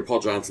 You always hear Paul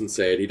Johnson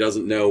say it. He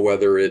doesn't know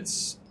whether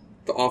it's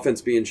the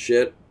offense being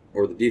shit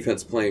or the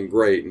defense playing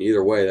great. And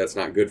either way, that's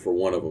not good for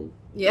one of them.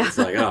 Yeah. It's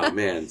like, oh,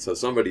 man. So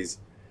somebody's,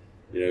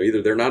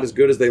 either they're not as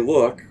good as they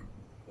look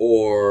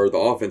or the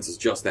offense is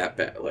just that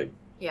bad.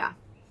 Yeah.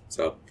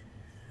 So,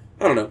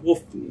 I don't know.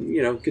 We'll,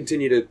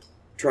 continue to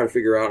try to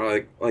figure out.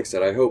 Like I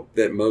said, I hope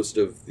that most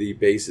of the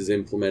base is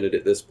implemented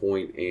at this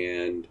point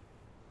and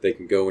they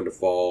can go into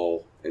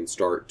fall and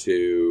start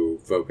to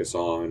focus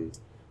on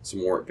some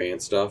more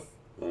advanced stuff.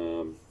 But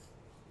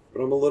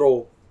I'm a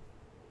little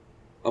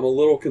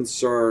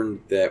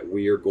concerned that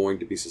we are going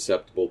to be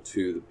susceptible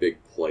to the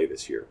big play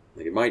this year.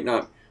 We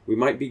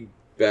might be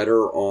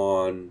better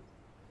on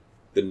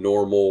the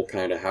normal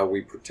kind of how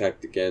we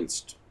protect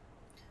against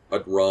a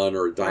run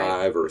or a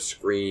dive or a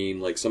screen,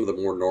 like some of the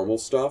more normal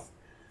stuff.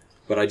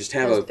 But I just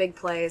have those big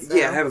plays. Though.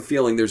 Yeah, I have a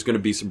feeling there's going to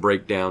be some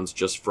breakdowns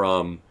just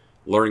from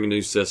learning a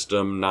new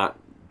system, not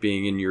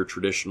being in your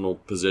traditional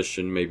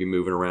position, maybe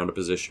moving around a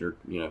position, or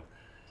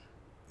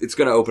it's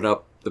going to open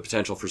up the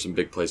potential for some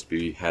big plays to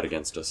be had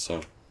against us.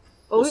 So,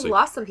 we've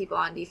lost some people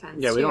on defense.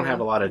 Yeah, we don't have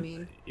a lot of.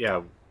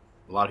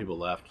 a lot of people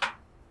left.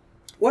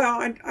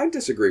 Well, I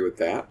disagree with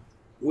that.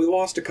 We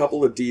lost a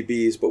couple of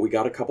DBs, but we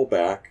got a couple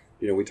back.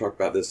 We talked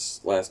about this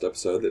last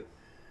episode that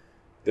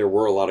there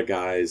were a lot of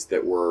guys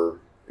that were,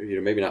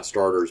 maybe not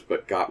starters,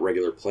 but got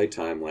regular play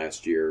time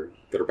last year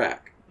that are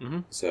back.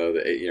 Mm-hmm. So,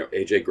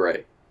 AJ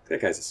Gray,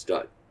 that guy's a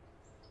stud.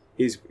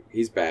 He's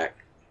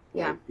back.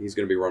 Yeah. Like, he's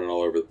going to be running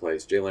all over the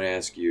place. Jalen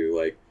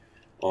Askew,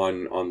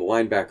 on the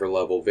linebacker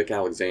level, Vic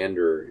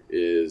Alexander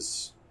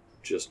is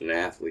just an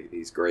athlete.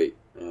 He's great.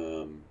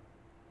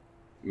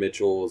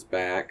 Mitchell is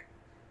back.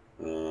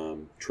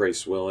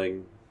 Bruce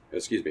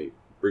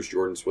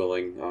Jordan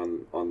Swilling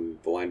on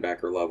the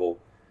linebacker level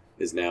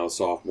is now a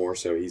sophomore,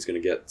 so he's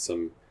going to get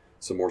some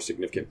more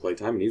significant play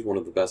time, and he's one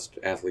of the best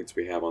athletes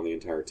we have on the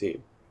entire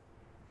team.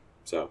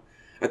 So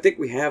I think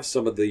we have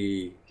some of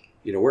the,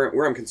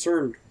 where I'm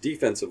concerned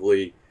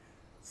defensively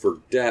for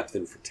depth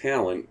and for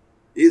talent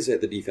is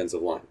at the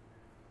defensive line.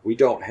 We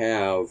don't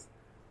have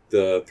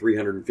the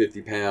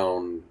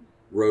 350-pound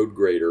road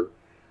grader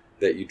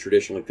that you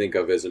traditionally think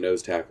of as a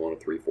nose tackle on a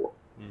 3-4.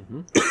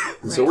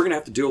 Mm-hmm. So we're going to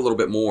have to do a little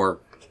bit more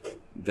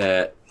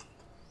that,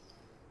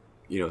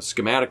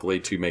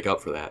 schematically to make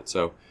up for that.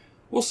 So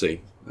we'll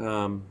see.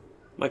 Like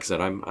I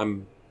said,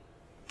 I'm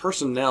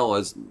personnel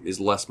is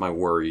less my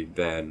worry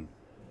than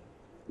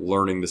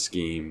learning the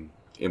scheme,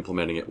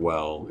 implementing it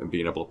well, and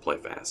being able to play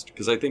fast.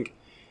 Because I think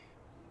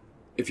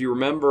if you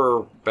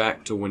remember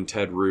back to when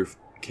Ted Roof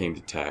came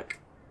to Tech,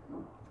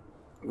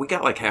 we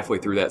got halfway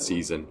through that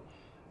season,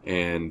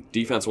 and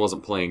defense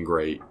wasn't playing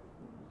great.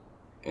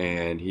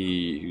 And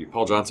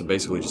Paul Johnson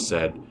basically just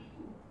said,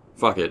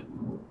 fuck it,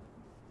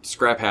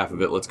 scrap half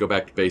of it, let's go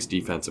back to base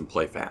defense and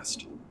play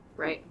fast.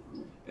 Right.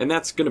 And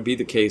that's going to be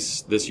the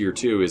case this year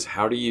too, is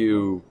how do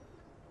you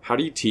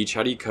teach,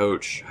 how do you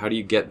coach, how do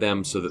you get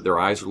them so that their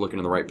eyes are looking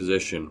in the right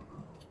position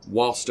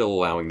while still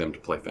allowing them to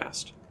play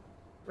fast?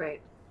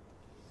 Right.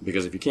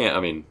 Because if you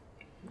can't,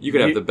 you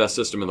could have the best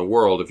system in the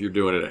world if you're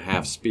doing it at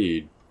half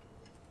speed.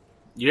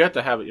 You have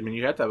to have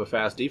a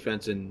fast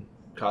defense in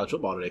college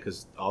football today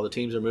because all the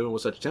teams are moving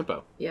with such a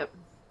tempo. Yep.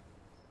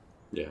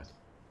 Yeah.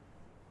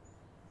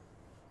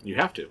 You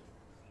have to.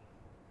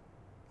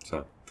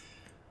 So,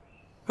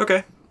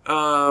 okay.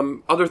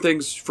 Other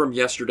things from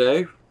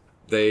yesterday.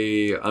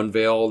 They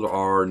unveiled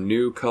our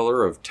new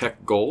color of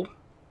Tech Gold.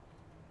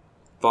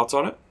 Thoughts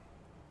on it?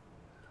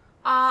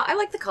 I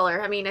like the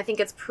color. I think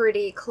it's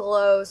pretty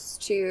close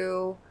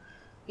to,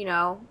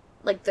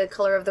 the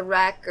color of the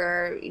Rec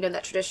or,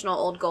 that traditional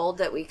old gold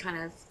that we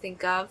kind of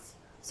think of.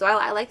 So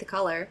I like the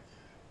color.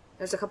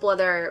 There's a couple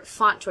other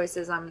font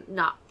choices I'm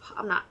not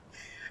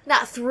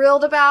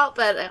thrilled about,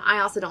 but I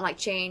also don't like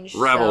change.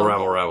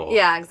 Rabble.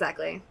 Yeah,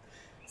 exactly.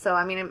 So,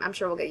 I'm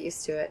sure we'll get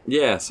used to it.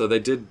 Yeah, so they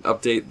did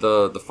update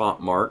the font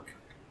mark.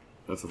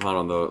 That's the font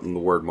on the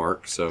word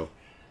mark. So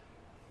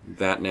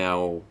that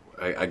now,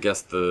 I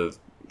guess the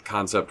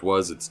concept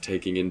was it's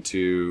taking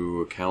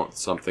into account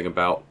something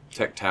about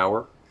Tech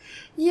Tower.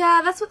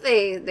 Yeah, that's what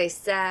they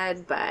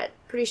said, but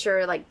pretty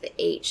sure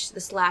the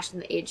slash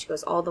and the H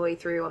goes all the way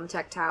through on the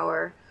Tech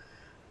Tower,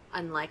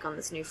 unlike on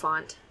this new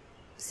font.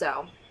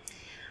 So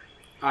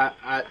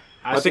I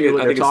think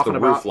it's the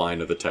roof line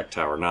of the Tech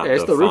Tower, not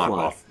the roof font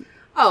line. off.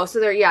 Oh, so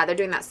they're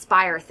doing that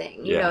spire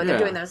thing. They're Yeah.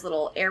 doing those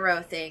little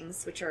arrow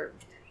things, which are,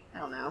 I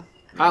don't know.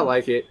 I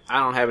like it. I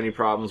don't have any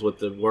problems with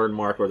the word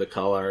mark or the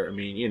color.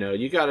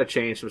 You got to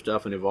change some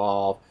stuff and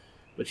evolve,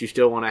 but you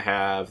still want to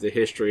have the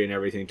history and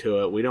everything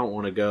to it. We don't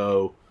want to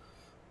go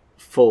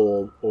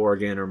full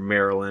Oregon or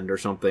Maryland or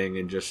something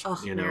and just,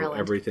 Maryland.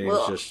 everything's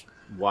Ugh. just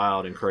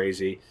wild and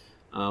crazy.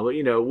 But,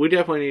 we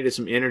definitely needed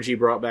some energy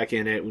brought back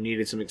in it. We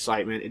needed some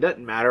excitement. It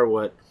doesn't matter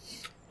what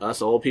us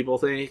old people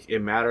think. It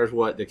matters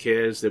what the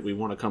kids that we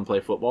want to come play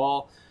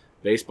football,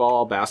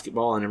 baseball,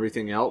 basketball, and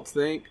everything else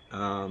think.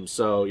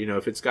 So,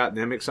 if it's got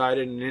them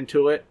excited and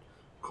into it,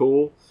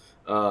 cool.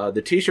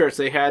 The T-shirts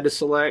they had to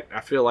select,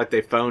 I feel like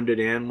they phoned it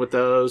in with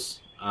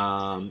those.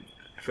 I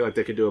feel like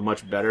they could do a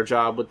much better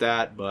job with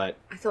that, but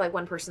I feel like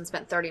one person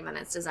spent 30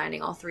 minutes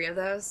designing all three of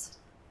those.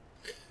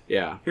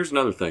 yeah. Here's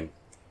another thing.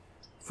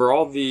 For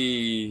all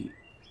the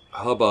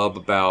hubbub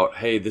about,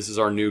 hey, this is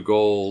our new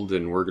gold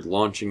and we're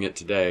launching it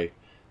today,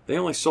 they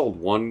only sold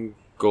one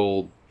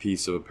gold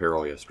piece of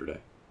apparel yesterday.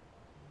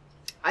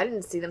 I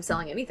didn't see them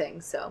selling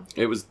anything, so.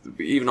 It was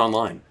even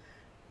online.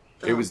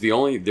 It was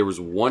there was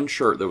one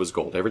shirt that was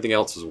gold. Everything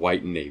else was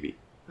white and navy.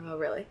 Oh,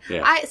 really?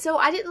 Yeah.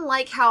 I didn't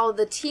like how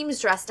the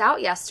teams dressed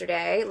out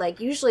yesterday.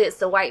 Usually it's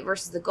the white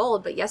versus the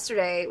gold, but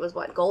yesterday it was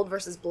gold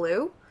versus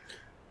blue?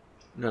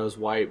 No, it was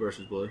white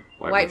versus blue.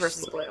 White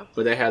versus blue.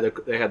 But they had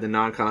the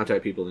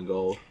non-contact people in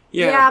gold.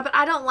 Yeah, but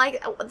I don't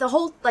like the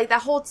whole that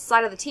whole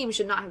side of the team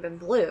should not have been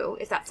blue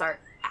if that's our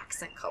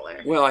accent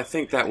color. Well, I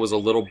think that was a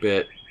little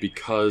bit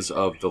because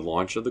of the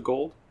launch of the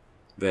gold,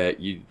 that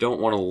you don't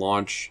want to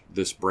launch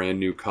this brand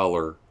new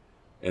color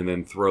and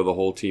then throw the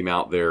whole team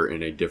out there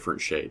in a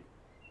different shade.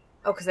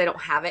 Oh, because they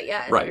don't have it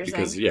yet? Is that Right, what you're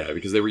because saying?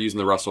 because they were using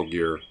the Russell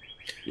gear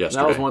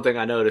yesterday. That was one thing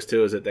I noticed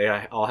too, is that they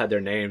all had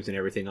their names and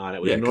everything on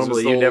it. Which Yeah, 'cause normally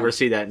it's the you old- never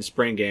see that in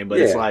spring game, but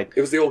yeah, it's like,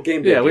 it was the old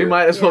game day. yeah, we gear.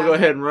 might as well Yeah. go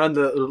ahead and run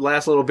the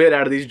last little bit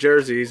out of these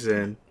jerseys.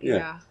 And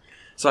Yeah.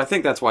 So I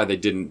think that's why they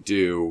didn't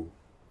do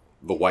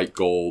the white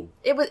gold.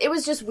 It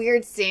was just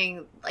weird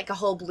seeing like a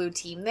whole blue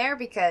team there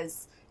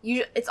because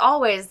it's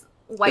always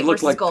white It looked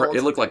versus like gold.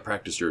 it looked like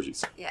practice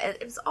jerseys. Yeah,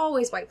 it was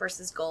always white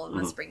versus gold in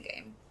Mm-hmm. the spring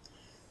game.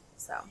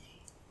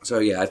 So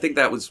yeah, I think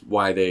that was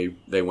why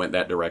they went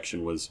that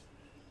direction, was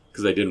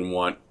because they didn't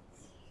want,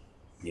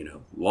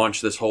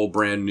 launch this whole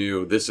brand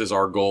new, this is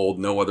our gold,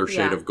 no other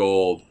shade Yeah. of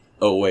gold.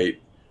 Oh wait,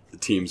 the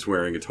team's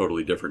wearing a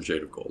totally different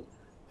shade of gold.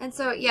 And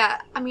so,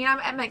 yeah, I mean,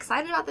 I'm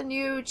excited about the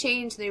new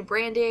change, the new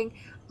branding.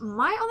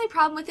 My only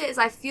problem with it is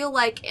I feel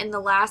like in the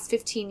last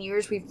 15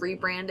 years we've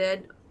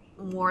rebranded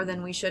more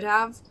than we should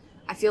have.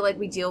 I feel like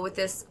we deal with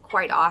this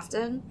quite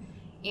often.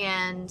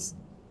 And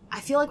I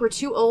feel like we're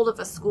too old of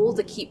a school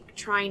to keep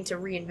trying to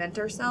reinvent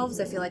ourselves.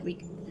 I feel like we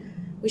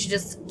should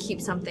just keep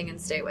something and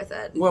stay with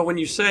it. Well, when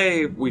you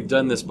say we've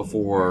done this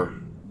before,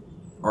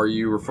 are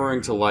you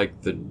referring to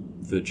like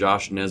the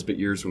Josh Nesbitt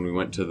years when we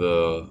went to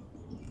the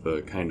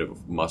kind of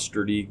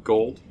mustardy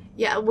gold?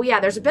 Yeah, well, yeah,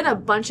 there's been a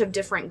bunch of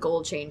different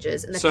gold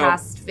changes in the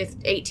past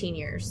 18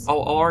 years.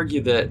 I'll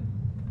argue that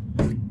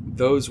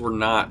those were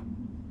not.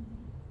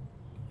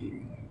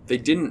 They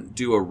didn't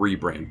do a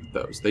rebrand with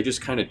those. They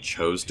just kind of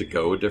chose to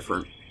go a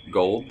different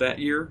gold that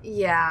year.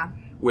 Yeah.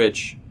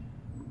 Which,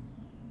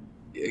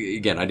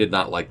 again, I did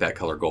not like that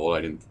color gold.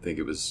 I didn't think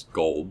it was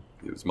gold.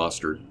 It was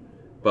mustard.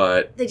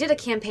 But They did a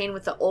campaign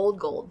with the old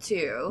gold,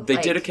 too. they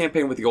did a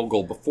campaign with the old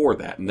gold before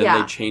that, and then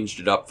Yeah. they changed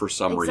it up for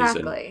some reason.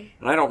 Exactly.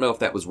 And I don't know if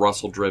that was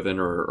Russell-driven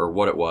or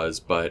what it was,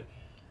 but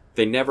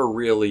they never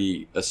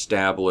really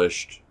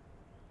established,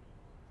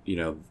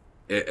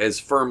 as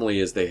firmly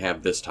as they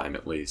have this time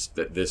at least,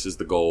 that this is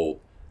the goal,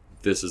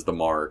 this is the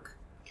mark.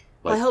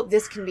 Well, I hope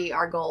this can be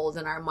our gold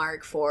and our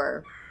mark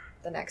for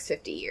the next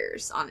 50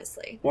 years,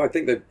 honestly. Well, I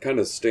think they kind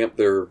of stamped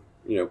their,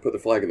 put the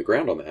flag in the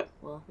ground on that.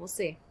 Well, we'll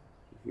see.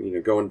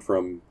 Going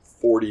from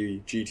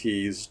 40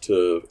 GTs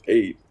to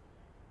 8,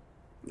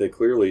 they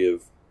clearly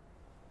have,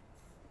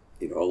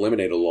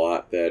 eliminated a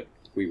lot that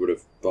we would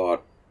have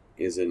thought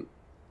isn't,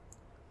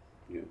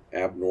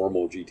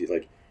 abnormal GT.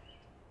 Like,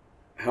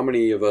 how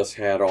many of us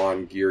had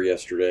on gear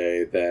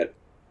yesterday that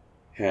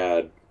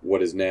had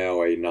what is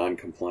now a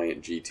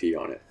non-compliant GT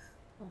on it?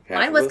 Half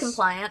Mine of was us?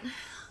 compliant.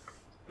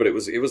 But it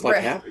was like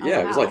Right. half. Oh,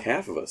 Yeah, it was wow. like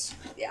half of us.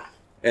 Yeah.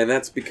 And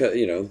that's because,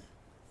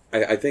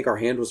 I think our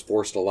hand was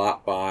forced a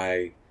lot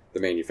by the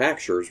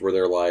manufacturers where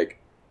they're like,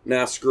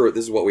 nah, screw it,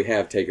 this is what we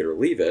have, take it or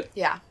leave it.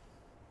 Yeah.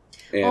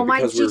 And Well, my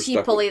because we were GT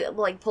stuck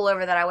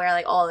pullover that I wear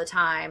like all the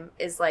time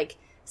is like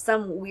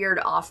some weird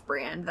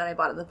off-brand that I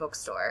bought at the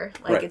bookstore.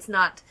 Like Right. it's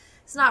not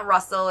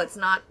Russell, it's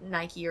not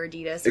Nike or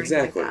Adidas or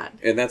Exactly. anything like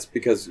that. And that's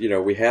because,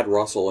 we had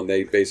Russell and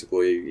they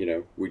basically,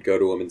 we'd go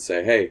to them and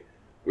say, hey,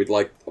 we'd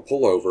like a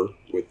pullover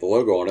with the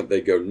logo on it.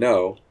 They'd go,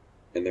 no.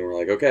 And they were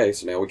like, okay,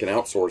 so now we can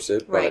outsource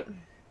it. Right. But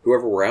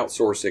whoever we're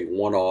outsourcing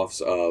one-offs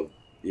of,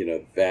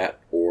 that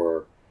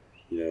or,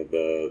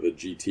 the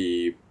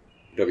GT,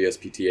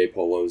 WSPTA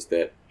polos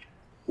that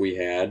we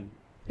had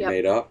Yep.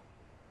 made up,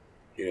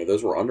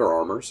 those were Under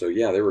Armour. So,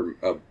 yeah, they were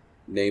a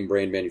name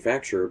brand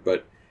manufacturer.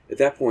 But at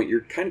that point,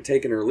 you're kind of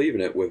taking or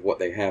leaving it with what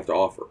they have to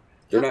offer.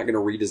 They're not going to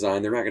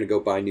redesign. They're not going to go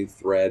buy new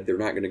thread. They're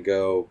not going to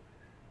go,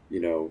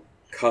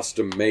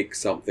 custom make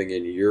something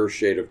in your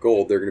shade of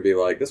gold. They're going to be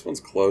like, this one's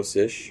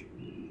close-ish.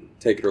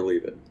 Take it or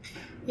leave it.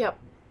 Yep.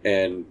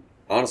 And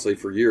honestly,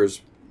 for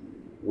years,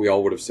 we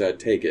all would have said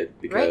take it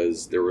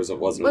because there wasn't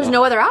There's enough.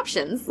 no other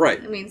options.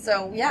 Right. I mean,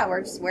 so yeah,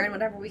 we're just wearing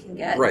whatever we can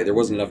get. Right, there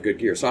wasn't enough good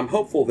gear. So I'm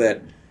hopeful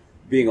that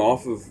being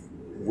off of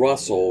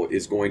Russell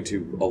is going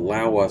to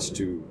allow us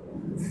to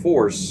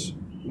force.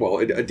 Well,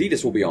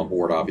 Adidas will be on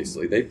board,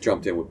 obviously. They've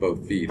jumped in with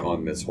both feet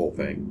on this whole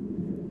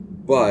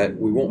thing. But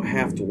we won't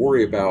have to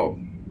worry about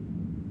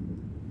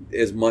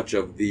as much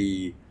of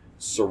the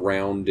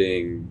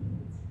surrounding,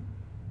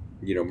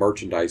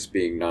 merchandise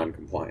being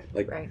non-compliant.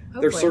 Like, Right.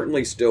 there Hopefully.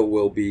 certainly still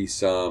will be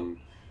some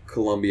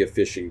Columbia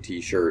fishing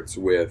T-shirts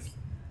with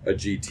a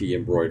GT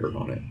embroidered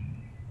on it.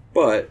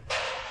 But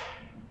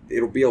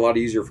it'll be a lot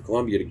easier for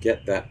Columbia to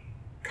get that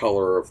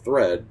color of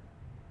thread,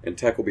 and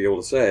Tech will be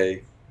able to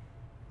say,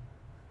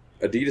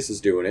 Adidas is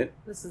doing it.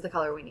 This is the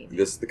color we need.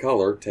 This is the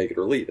color. Take it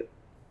or leave it.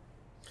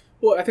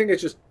 well, I think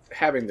it's just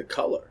having the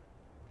color.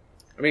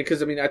 I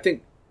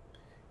think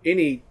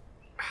any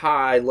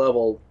high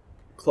level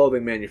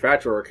clothing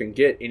manufacturer can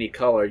get any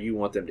color you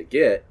want them to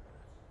get,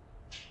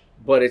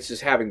 but it's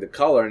just having the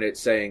color and it's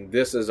saying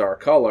this is our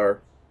color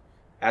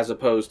as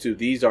opposed to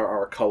these are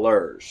our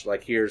colors.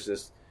 Like, here's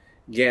this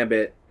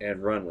gambit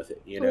and run with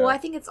it, Well, I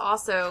think it's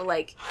also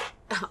like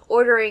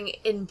ordering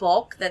in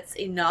bulk that's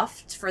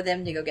enough for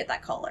them to go get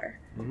that color.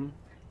 Mm-hmm.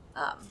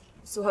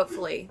 So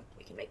hopefully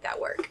we can make that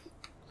work.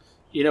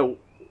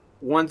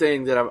 One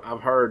thing that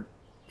I've heard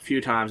a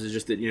few times is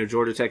just that,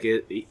 Georgia Tech,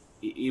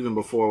 even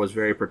before, was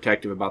very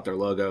protective about their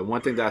logo. And one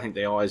thing that I think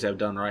they always have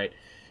done right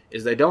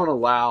is they don't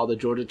allow the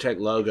Georgia Tech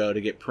logo to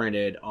get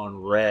printed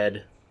on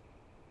red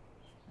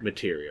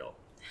material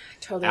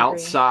Totally agree.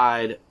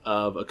 outside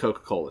of a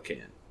Coca-Cola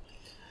can.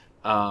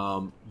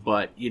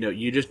 But,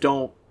 you just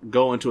don't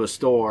go into a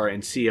store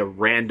and see a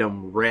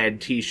random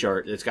red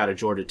T-shirt that's got a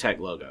Georgia Tech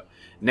logo.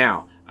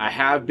 Now, I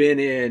have been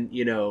in,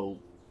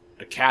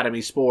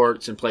 Academy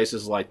Sports and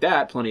places like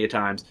that plenty of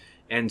times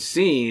and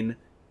seen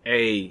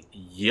a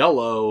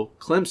yellow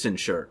Clemson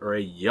shirt or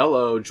a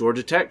yellow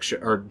Georgia Tech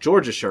shirt or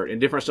Georgia shirt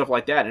and different stuff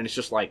like that. And it's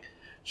just like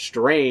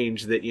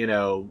strange that,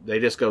 they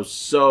just go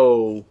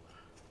so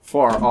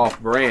far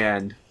off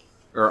brand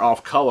or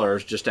off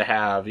colors just to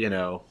have,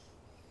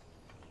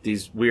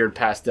 these weird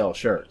pastel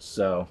shirts.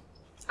 So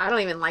I don't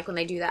even like when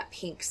they do that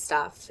pink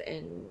stuff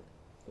and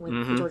with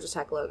the Georgia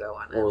Tech logo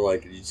on it. Or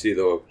like, did you see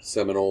the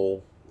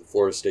Seminole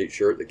Florida State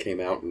shirt that came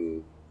out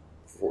in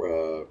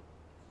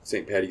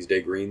St. Patty's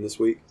Day green this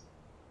week?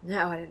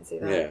 No, I didn't see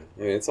that. Yeah,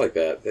 I mean, it's like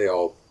that. They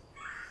all...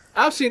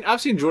 I've seen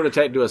Georgia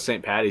Tech do a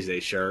St. Patty's Day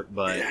shirt,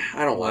 but Yeah,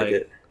 I don't like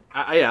it.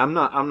 I'm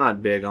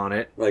not big on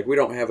it. Like, we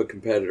don't have a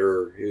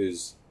competitor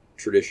who's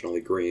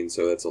traditionally green,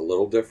 so that's a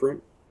little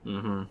different.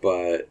 Mm-hmm.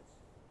 But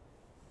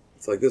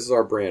it's like, this is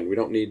our brand. We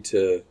don't need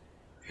to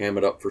ham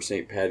it up for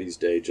St. Patty's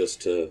Day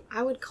just to...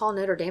 I would call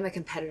Notre Dame a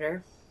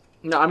competitor.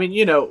 No, I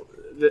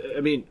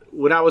mean,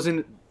 when I was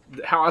in,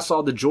 how I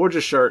saw the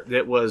Georgia shirt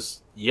that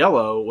was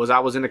yellow was I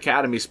was in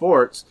Academy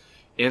Sports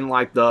in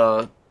like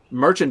the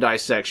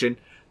merchandise section.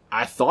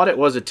 I thought it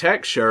was a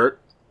Tech shirt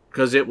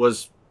because it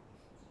was,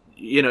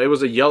 it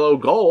was a yellow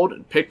gold,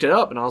 and picked it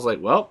up and I was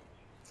like, well,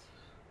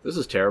 this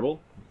is terrible.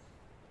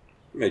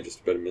 Maybe just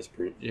a bit of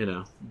misprint.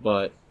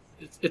 But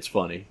it's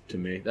funny to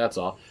me. That's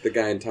all. The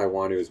guy in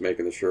Taiwan who was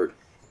making the shirt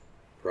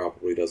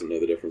probably doesn't know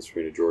the difference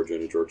between a Georgia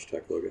and a Georgia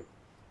Tech logo.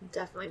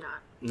 Definitely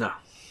not. No,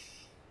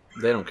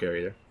 they don't care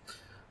either.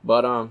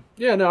 But I'm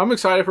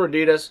excited for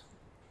Adidas.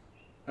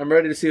 I'm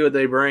ready to see what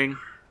they bring.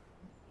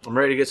 I'm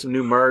ready to get some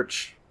new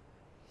merch.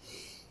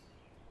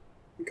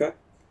 Okay.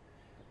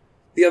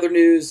 The other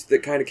news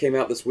that kind of came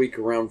out this week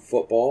around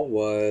football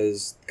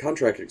was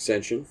contract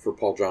extension for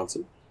Paul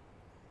Johnson.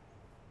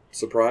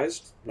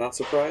 Surprised? Not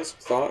surprised?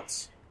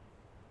 Thoughts?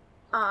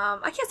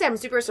 I can't say I'm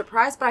super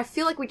surprised, but I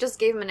feel like we just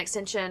gave him an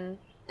extension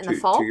in the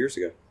fall. 2 years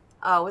ago.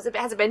 Oh, has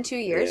it been 2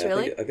 years, Yeah,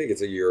 really? I think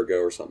it's a year ago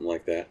or something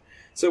like that.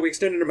 So we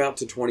extended him out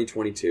to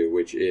 2022,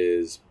 which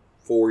is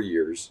 4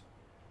 years,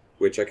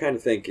 which I kind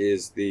of think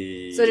is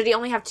the... So did he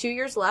only have 2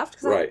 years left?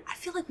 'Cause Right. I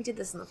feel like we did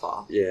this in the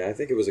fall. Yeah, I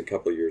think it was a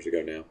couple of years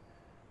ago now.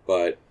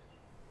 But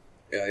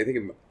yeah, I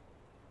think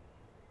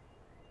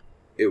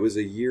it was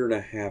a year and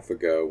a half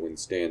ago when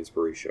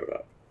Stansbury showed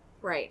up.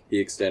 Right. He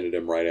extended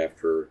him right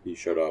after he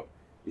showed up.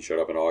 He showed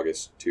up in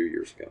August 2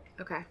 years ago.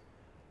 Okay.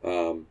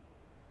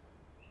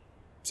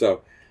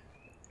 So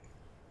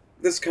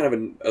this is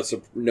kind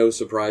of no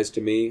surprise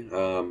to me.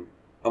 I'm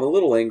a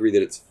little angry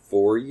that it's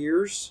 4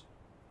 years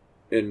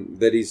and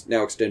that he's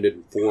now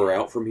extended 4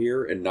 out from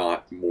here and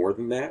not more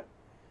than that.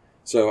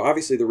 So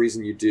obviously the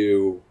reason you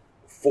do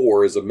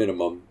 4 as a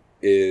minimum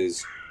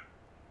is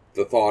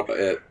the thought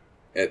at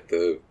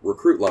the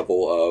recruit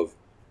level of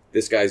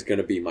this guy's going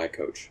to be my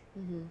coach.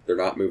 Mm-hmm. They're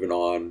not moving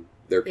on.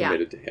 They're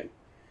committed to him.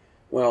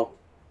 Well,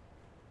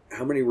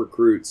 how many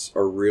recruits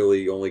are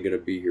really only going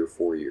to be here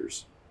 4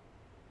 years?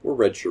 We're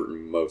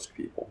redshirting most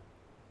people.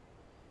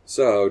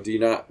 So do you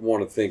not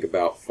want to think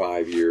about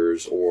 5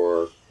 years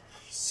or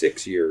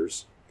 6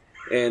 years?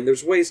 And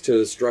there's ways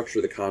to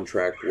structure the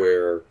contract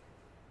where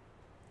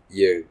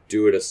you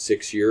do it a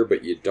 6 year,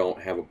 but you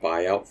don't have a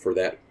buyout for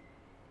that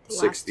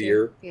sixth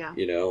year. Yeah.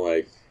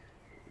 Like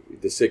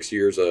the 6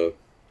 years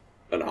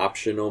an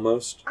option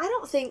almost. I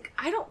don't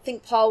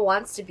think Paul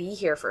wants to be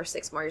here for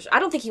 6 more years. I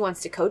don't think he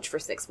wants to coach for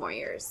 6 more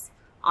years,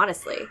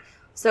 honestly.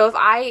 So if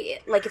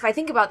I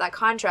think about that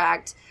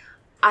contract,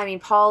 I mean,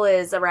 Paul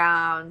is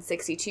around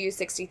 62,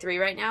 63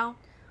 right now.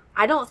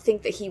 I don't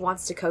think that he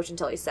wants to coach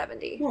until he's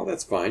 70. Well,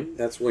 that's fine.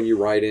 That's when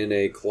you write in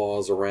a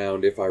clause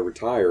around if I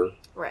retire.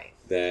 Right.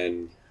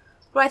 Then.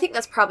 But I think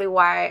that's probably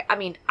why,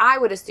 I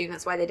would assume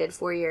that's why they did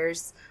 4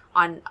 years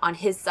on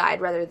his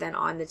side rather than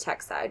on the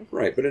Tech side.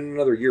 Right, but in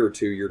another year or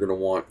two, you're going to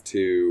want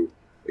to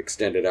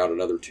extend it out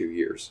another 2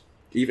 years.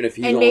 Even if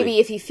he's and maybe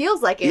if he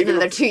feels like it in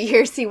another 2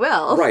 years, he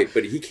will. Right,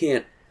 but he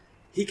can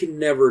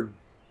never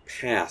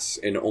pass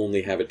and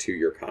only have a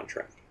 2-year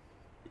contract.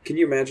 Can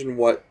you imagine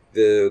what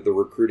the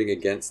recruiting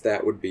against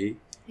that would be?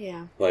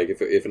 Yeah. Like,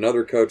 if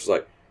another coach is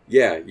like,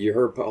 yeah, you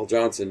heard Paul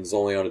Johnson's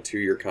only on a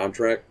 2-year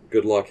contract,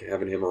 good luck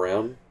having him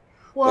around.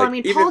 Well, Like,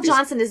 even Paul if he's-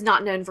 Johnson is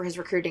not known for his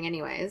recruiting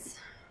anyways.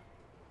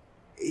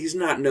 He's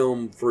not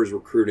known for his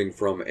recruiting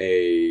from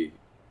a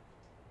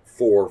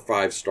 4 or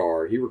 5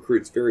 star. He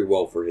recruits very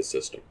well for his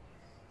system.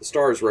 The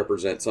stars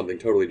represent something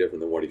totally different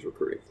than what he's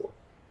recruiting for.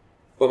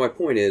 But my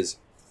point is,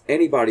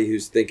 anybody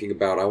who's thinking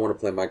about, I want to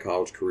play my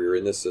college career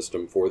in this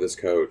system for this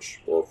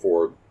coach or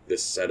for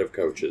this set of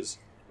coaches,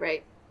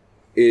 Right.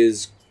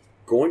 is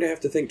going to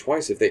have to think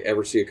twice if they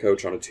ever see a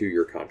coach on a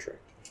 2-year contract.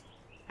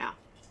 Yeah.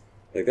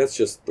 Like, that's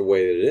just the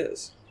way it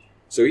is.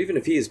 So even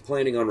if he is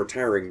planning on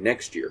retiring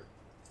next year,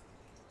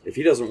 if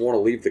he doesn't want to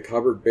leave the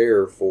cupboard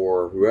bare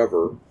for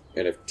whoever,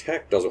 and if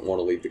Tech doesn't want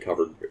to leave the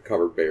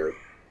cupboard bare,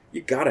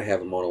 you got to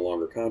have him on a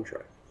longer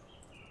contract.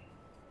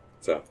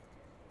 So,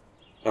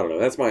 I don't know.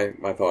 That's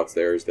my thoughts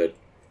there, is that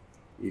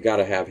you got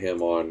to have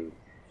him on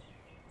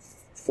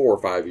 4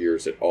 or 5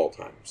 years at all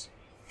times.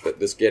 But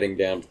this getting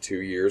down to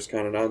 2 years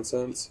kind of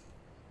nonsense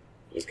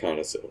is kind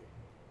of silly.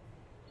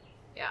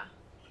 Yeah.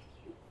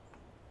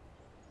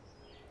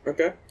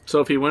 Okay.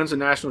 So if he wins the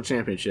national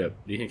championship,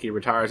 do you think he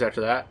retires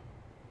after that?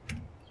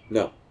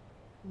 No.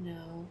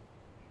 No.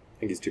 I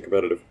think he's too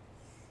competitive.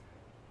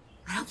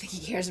 I don't think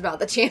he cares about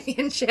the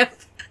championship.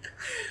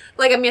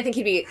 Like, I mean, I think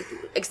he'd be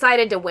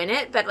excited to win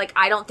it, but, like,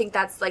 I don't think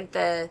that's, like,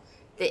 the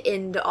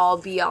end all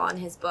be all in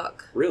his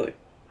book. Really?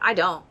 I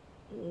don't.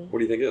 What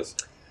do you think it is?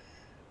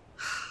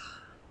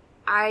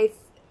 I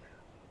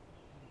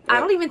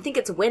don't even think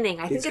it's winning.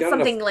 I think it's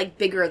something, like,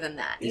 bigger than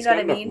that. You know what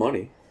I mean? He's got enough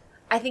money.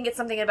 I think it's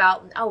something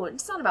about,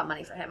 it's not about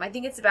money for him. I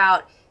think it's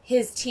about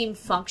his team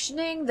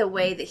functioning the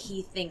way that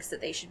he thinks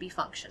that they should be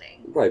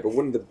functioning. Right, but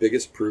wouldn't the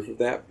biggest proof of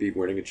that be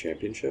winning a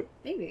championship?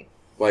 Maybe.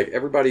 Like,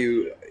 everybody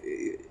who...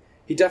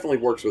 He definitely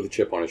works with a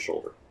chip on his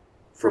shoulder.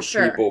 For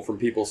sure. From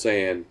people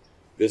saying,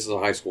 this is a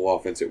high school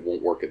offense, it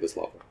won't work at this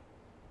level.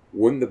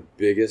 Wouldn't the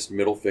biggest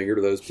middle finger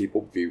to those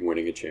people be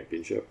winning a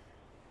championship?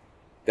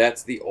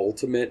 That's the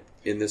ultimate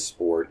in this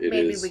sport.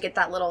 Maybe we get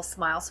that little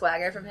smile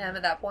swagger from him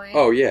at that point.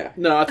 Oh, yeah.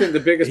 No, I think the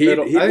biggest He'd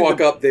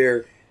walk up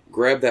there,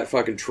 grab that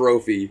fucking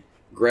trophy,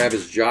 grab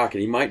his jock,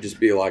 and he might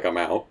just be like, I'm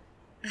out.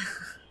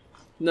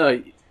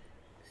 No.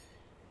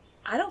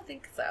 I don't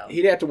think so.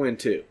 He'd have to win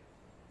 2.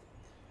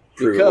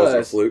 Prove it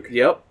wasn't a fluke.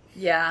 Yep.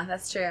 Yeah,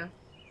 that's true.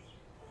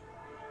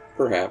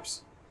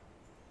 Perhaps.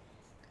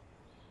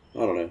 I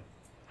don't know.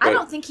 I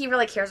don't think he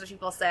really cares what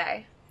people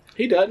say.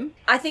 He doesn't.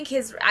 I think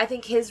his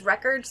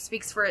record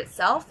speaks for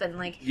itself, and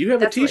like you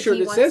have a T-shirt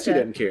that says he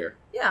doesn't care.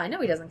 Yeah, I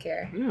know he doesn't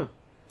care. Yeah.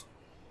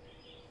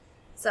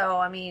 So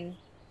I mean,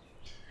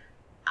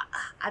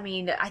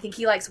 I think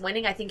he likes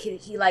winning. I think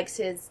he likes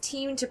his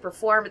team to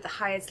perform at the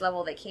highest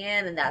level they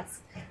can, and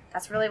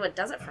that's really what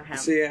does it for him.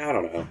 See, I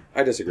don't know.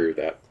 I disagree with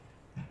that.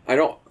 I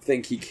don't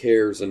think he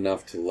cares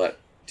enough to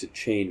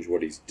change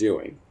what he's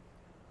doing.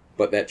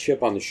 But that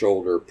chip on the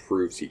shoulder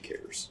proves he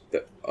cares.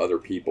 That other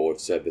people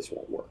have said this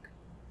won't work.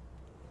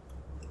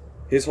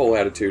 His whole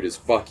attitude is,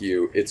 fuck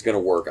you, it's going to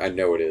work, I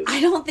know it is.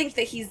 I don't think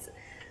that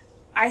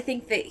I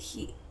think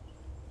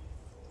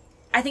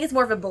it's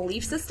more of a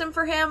belief system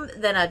for him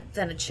than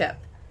a chip.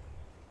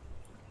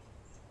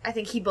 I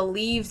think he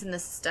believes in the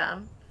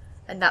system,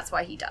 and that's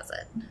why he does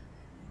it.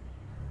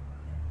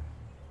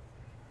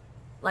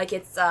 Like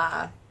it's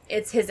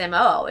his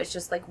MO. It's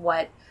just like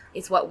what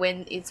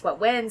wins. It's what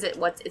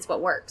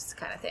works,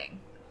 kind of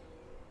thing.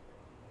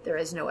 There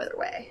is no other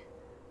way.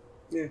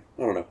 Yeah,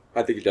 I don't know.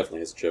 I think he definitely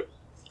has a chip.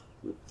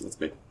 That's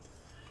me.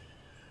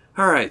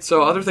 All right,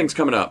 so other things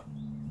coming up.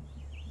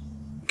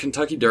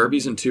 Kentucky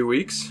Derby's in 2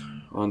 weeks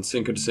on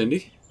Cinco de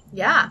Cindy.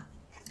 Yeah.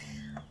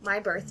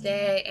 My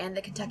birthday and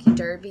the Kentucky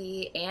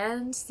Derby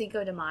and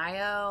Cinco de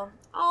Mayo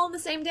all on the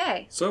same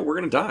day. So we're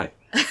going to die.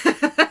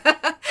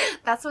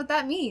 That's what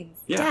that means.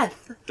 Yeah,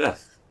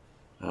 death.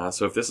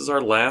 So if this is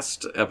our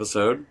last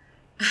episode,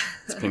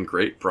 it's been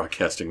great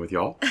broadcasting with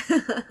y'all.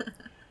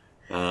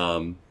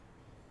 So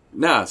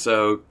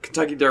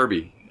Kentucky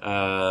Derby.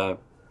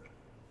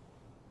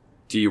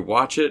 Do you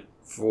watch it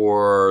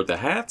for the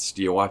hats?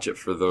 Do you watch it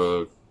for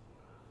the,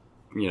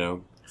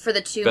 for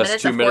the 2 best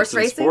minutes 2 of minutes horse in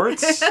racing?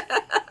 sports?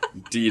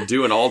 Do you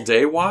do an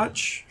all-day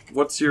watch?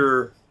 What's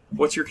your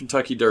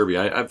Kentucky Derby?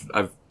 I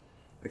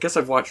guess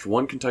I've watched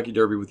one Kentucky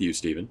Derby with you,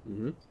 Stephen.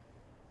 Mm-hmm.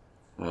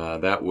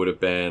 That would have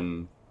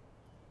been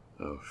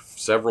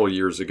several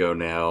years ago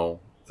now,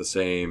 the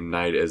same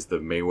night as the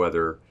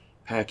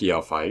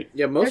Mayweather-Pacquiao fight.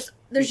 Yeah,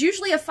 there's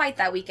usually a fight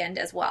that weekend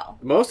as well.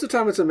 Most of the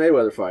time it's a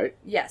Mayweather fight.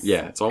 Yes.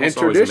 Yeah, it's almost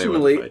and always a Mayweather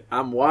traditionally, fight.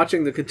 I'm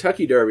watching the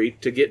Kentucky Derby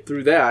to get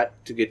through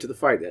that, to get to the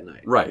fight that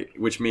night. Right,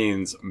 which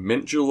means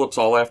mint juleps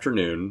all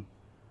afternoon.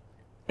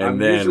 And I'm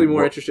then usually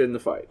more interested in the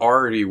fight.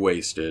 Already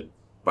wasted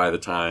by the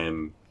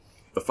time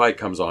the fight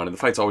comes on. And the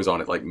fight's always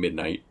on at like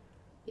midnight.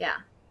 Yeah.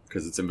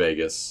 Because it's in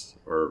Vegas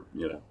or,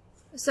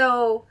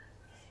 So...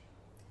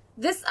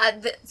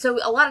 So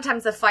a lot of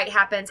times the fight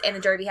happens and the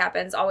Derby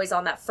happens always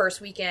on that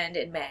first weekend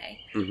in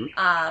May.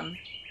 Mm-hmm.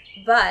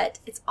 But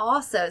it's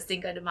also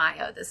Cinco de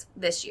Mayo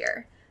this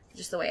year,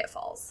 just the way it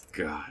falls.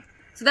 God.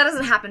 So that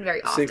doesn't happen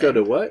very often. Cinco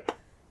de what?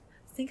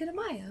 Cinco de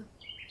Mayo.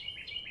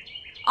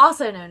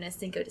 Also known as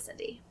Cinco de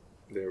Cindy.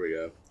 There we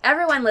go.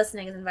 Everyone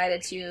listening is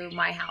invited to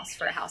my house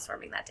for a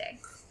housewarming that day.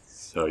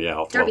 So yeah,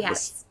 I'll Derby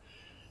hats.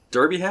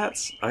 Derby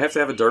hats? I have to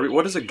have a Derby?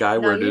 What does a guy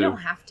wear to... No, you don't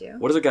have to.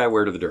 What does a guy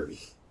wear to the Derby?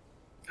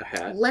 A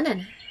hat.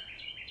 Linen.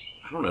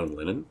 I don't know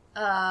linen.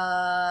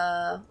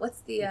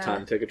 What's the...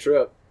 Time to take a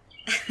trip.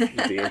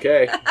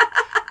 D&K.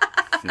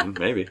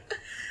 Maybe.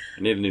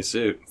 I need a new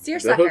suit.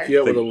 Seersucker. They'll hook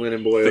you up with a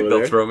linen boy Think over they'll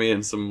there. throw me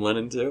in some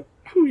linen too?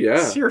 Oh,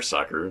 yeah.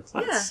 Seersucker.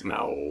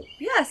 No.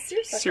 Yeah,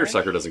 seersucker.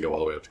 Seersucker doesn't go all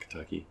the way up to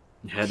Kentucky.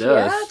 Yeah, it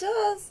does. Yeah, it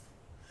does.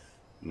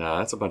 Nah,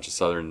 that's a bunch of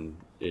southern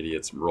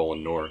idiots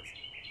rolling north.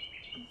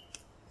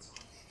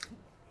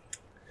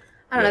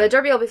 I don't know. The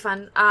Derby will be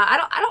fun. I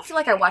don't feel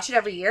like I watch it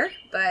every year,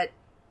 but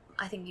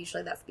I think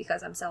usually that's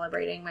because I'm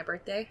celebrating my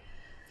birthday.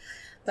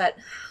 But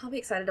I'll be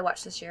excited to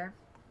watch this year.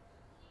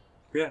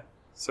 Yeah.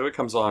 So it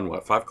comes on,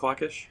 what, 5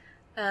 o'clock-ish?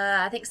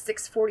 I think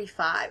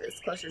 6:45 is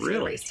closer to the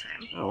Really? race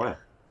time. Oh, wow.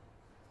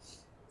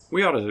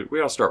 We ought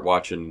to start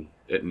watching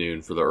at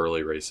noon for the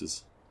early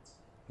races.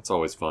 It's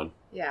always fun.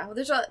 Yeah, well,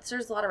 there's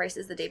a lot of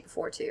races the day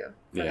before, too,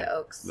 for the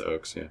Oaks. The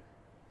Oaks, yeah.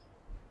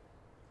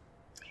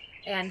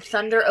 And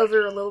Thunder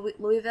over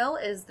Louisville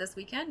is this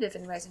weekend, if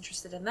anybody's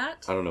interested in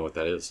that. I don't know what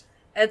that is.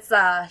 It's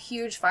a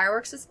huge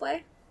fireworks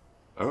display.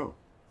 Oh.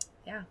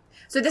 Yeah.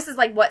 So this is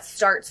like what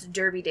starts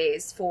Derby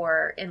days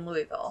for in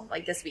Louisville,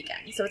 like this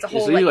weekend. So it's a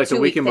whole Usually, like the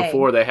 2-week weekend thing.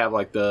 before, they have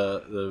like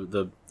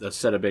the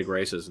set of big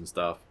races and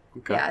stuff.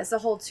 Okay. Yeah, it's a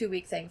whole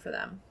 2-week thing for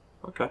them.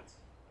 Okay.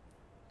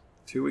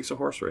 2 weeks of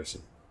horse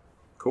racing.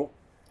 Cool.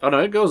 Oh no,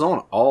 it goes on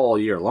all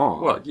year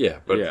long. Well, yeah,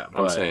 but Yeah, I'm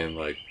but- saying,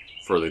 like,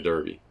 for the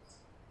Derby.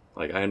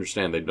 Like, I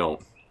understand they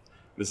don't.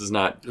 This is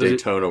not Does it-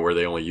 Daytona where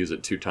they only use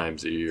it 2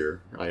 times a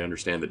year. I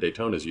understand that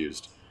Daytona's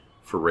used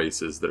for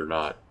races that are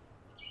not.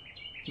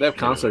 They have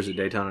concerts at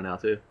Daytona now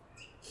too.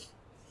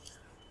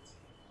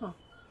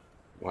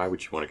 Why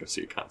would you want to go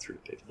see a concert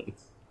at Daytona?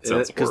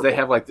 Sounds Because they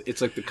horrible. have like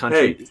it's like the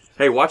country.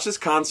 Hey, watch this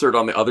concert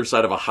on the other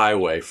side of a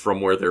highway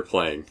from where they're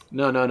playing.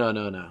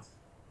 No.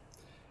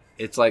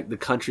 It's like the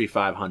Country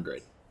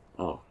 500,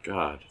 Oh,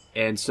 God.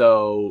 and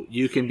so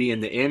you can be in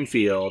the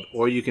infield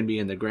or you can be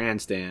in the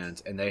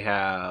grandstands, and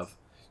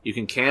you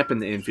can camp in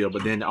the infield,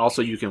 but then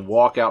also you can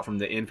walk out from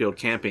the infield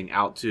camping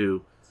out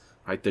to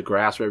like the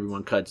grass where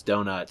everyone cuts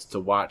donuts to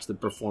watch the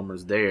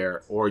performers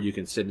there, or you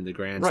can sit in the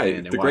grandstand. Right.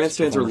 And The watch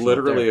grandstands are performers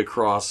literally there.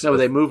 across No, a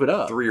they move it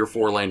up. 3 or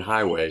 4 lane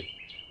highway.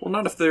 Well,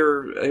 not if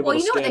they're able Well,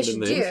 to you know what they stand in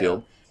should the do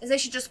infield. is they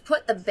should just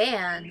put the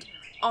band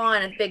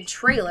on a big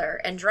trailer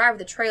and drive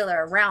the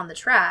trailer around the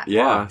track.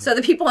 Yeah. So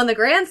the people in the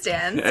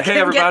grandstands Hey, can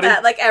everybody. get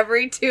that like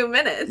every 2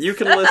 minutes. You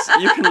can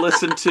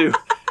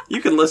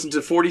listen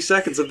to 40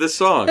 seconds of this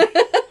song.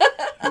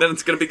 And then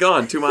it's going to be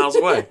gone 2 miles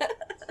away.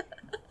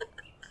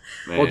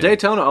 Man. Well,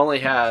 Daytona only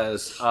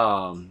has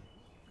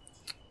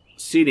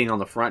seating on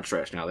the front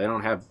stretch now. They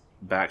don't have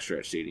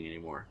backstretch seating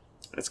anymore.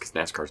 That's because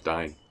NASCAR's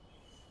dying.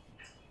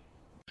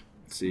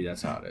 See,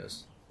 that's how it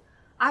is.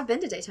 I've been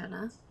to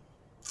Daytona.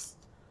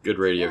 Good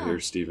radio Yeah, here,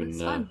 Stephen.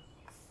 it's fun.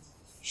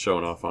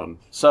 Showing off on.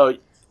 So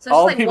So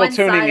all just, like, people one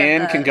tuning side of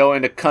in the- can go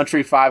into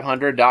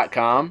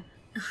country500.com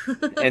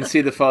and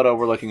see the photo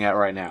we're looking at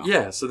right now.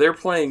 Yeah, so they're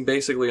playing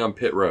basically on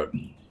pit road.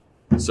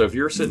 So if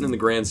you're sitting in the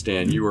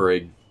grandstand, you are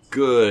a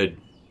good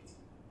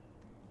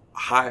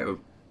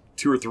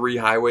 2 or 3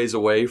 highways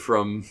away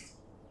from,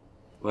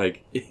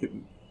 like,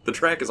 the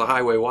track is a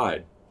highway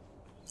wide.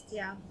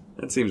 Yeah.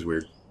 That seems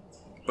weird.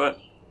 But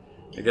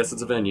I guess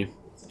it's a venue.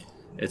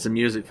 It's a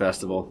music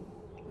festival.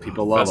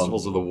 People love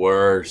Festivals are the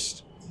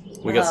worst.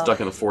 We got Ugh. stuck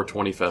in the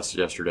 420 Fest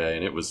yesterday,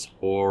 and it was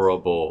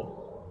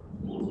horrible.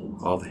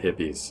 All the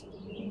hippies.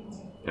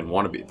 And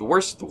wannabe. The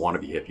worst is the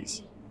wannabe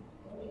hippies.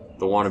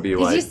 The wannabe, Did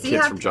like, you see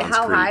kids how, from Johns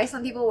how Creek. high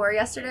some people were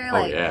yesterday? Oh,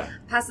 Like, yeah.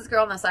 passed this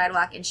girl on the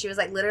sidewalk, and she was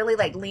like literally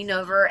like leaned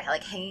over,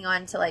 like hanging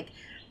on to like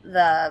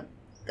the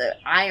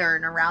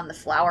iron around the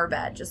flower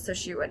bed just so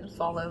she wouldn't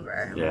fall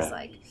over. I Yeah. was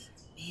like,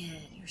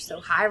 man, you're so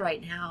high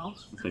right now.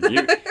 Like,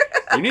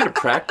 you need to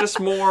practice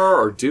more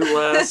or do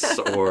less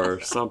or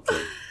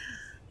something.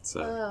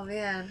 So, Oh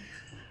man.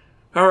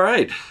 all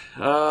right.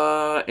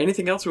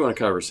 Anything else we want to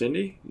cover,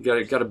 Cindy? You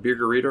got a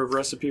Birgarito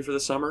recipe for the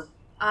summer?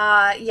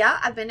 Yeah,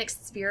 I've been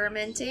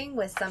experimenting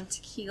with some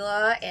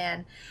tequila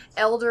and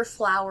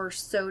elderflower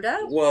soda.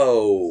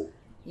 Whoa.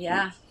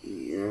 Yeah,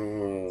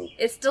 Mm.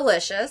 it's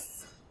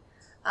delicious.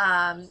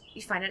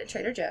 You find it at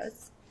Trader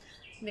Joe's.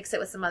 Mix it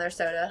with some other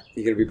soda.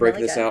 You going to be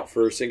breaking Really this good. out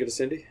for Cinco de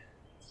Cindy?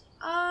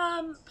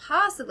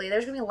 Possibly.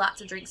 There's gonna be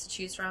lots of drinks to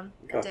choose from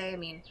that Okay. day. I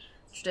mean,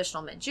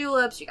 traditional mint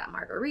juleps. You got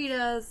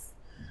margaritas.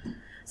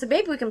 So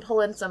maybe we can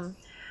pull in some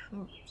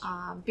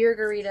beer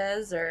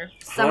garitas or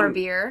summer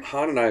beer.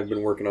 Han and I have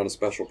been working on a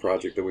special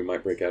project that we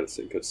might break out at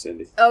Cinco de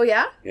Cindy. Oh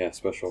yeah, Yeah,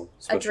 special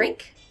a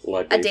drink,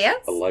 libation, a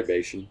dance, a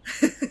libation.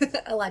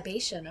 a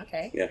libation.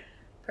 Okay. Yeah.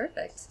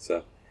 Perfect.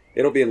 So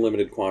it'll be in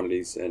limited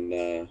quantities, and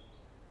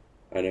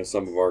I know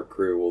some of our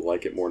crew will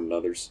like it more than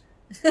others.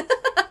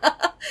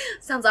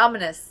 Sounds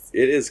ominous.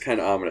 It is kind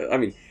of ominous. I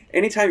mean,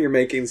 anytime you're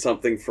making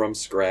something from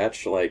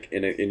scratch, like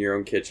in your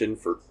own kitchen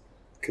for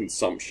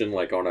consumption,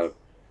 like on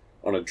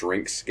a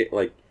drink scale,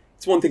 like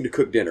it's one thing to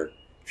cook dinner.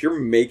 If you're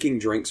making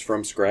drinks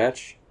from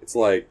scratch, it's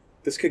like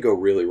this could go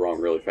really wrong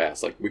really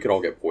fast. Like we could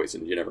all get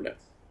poisoned. You never know.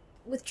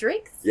 With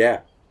drinks?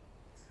 Yeah.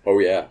 Oh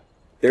yeah.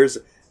 There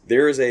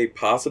is a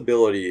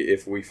possibility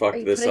if we fuck Are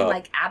you this putting up.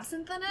 like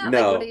absinthe in it?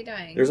 No. Like, what are you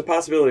doing? There's a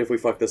possibility if we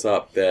fuck this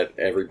up that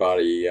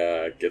everybody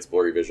gets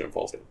blurry vision and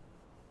falls down.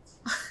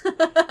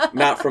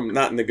 Not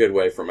in the good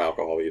way from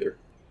alcohol either.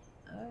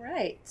 All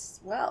right.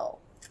 Well,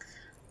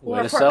 Way we'll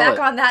to report sell back it.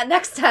 on that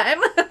next time.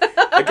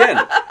 Again,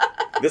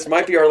 this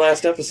might be our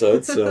last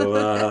episode,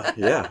 so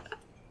yeah.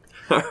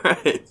 All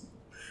right.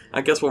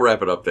 I guess we'll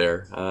wrap it up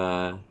there.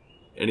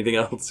 Anything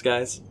else,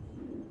 guys?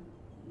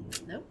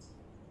 Nope.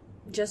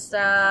 Just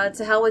to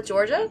hell with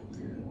Georgia.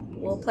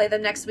 we'll play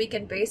them next week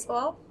in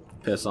baseball.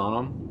 Piss on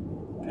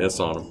them. Piss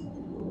on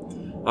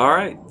them. All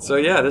right. So,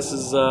 yeah, this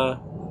is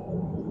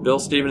Bill,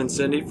 Steven, and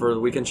Cindy for the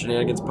Weekend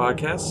Shenanigans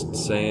podcast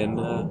saying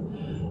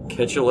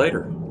catch you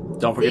later.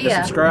 Don't forget See to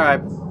ya.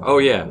 subscribe. Oh,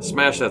 yeah.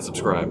 Smash that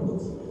subscribe.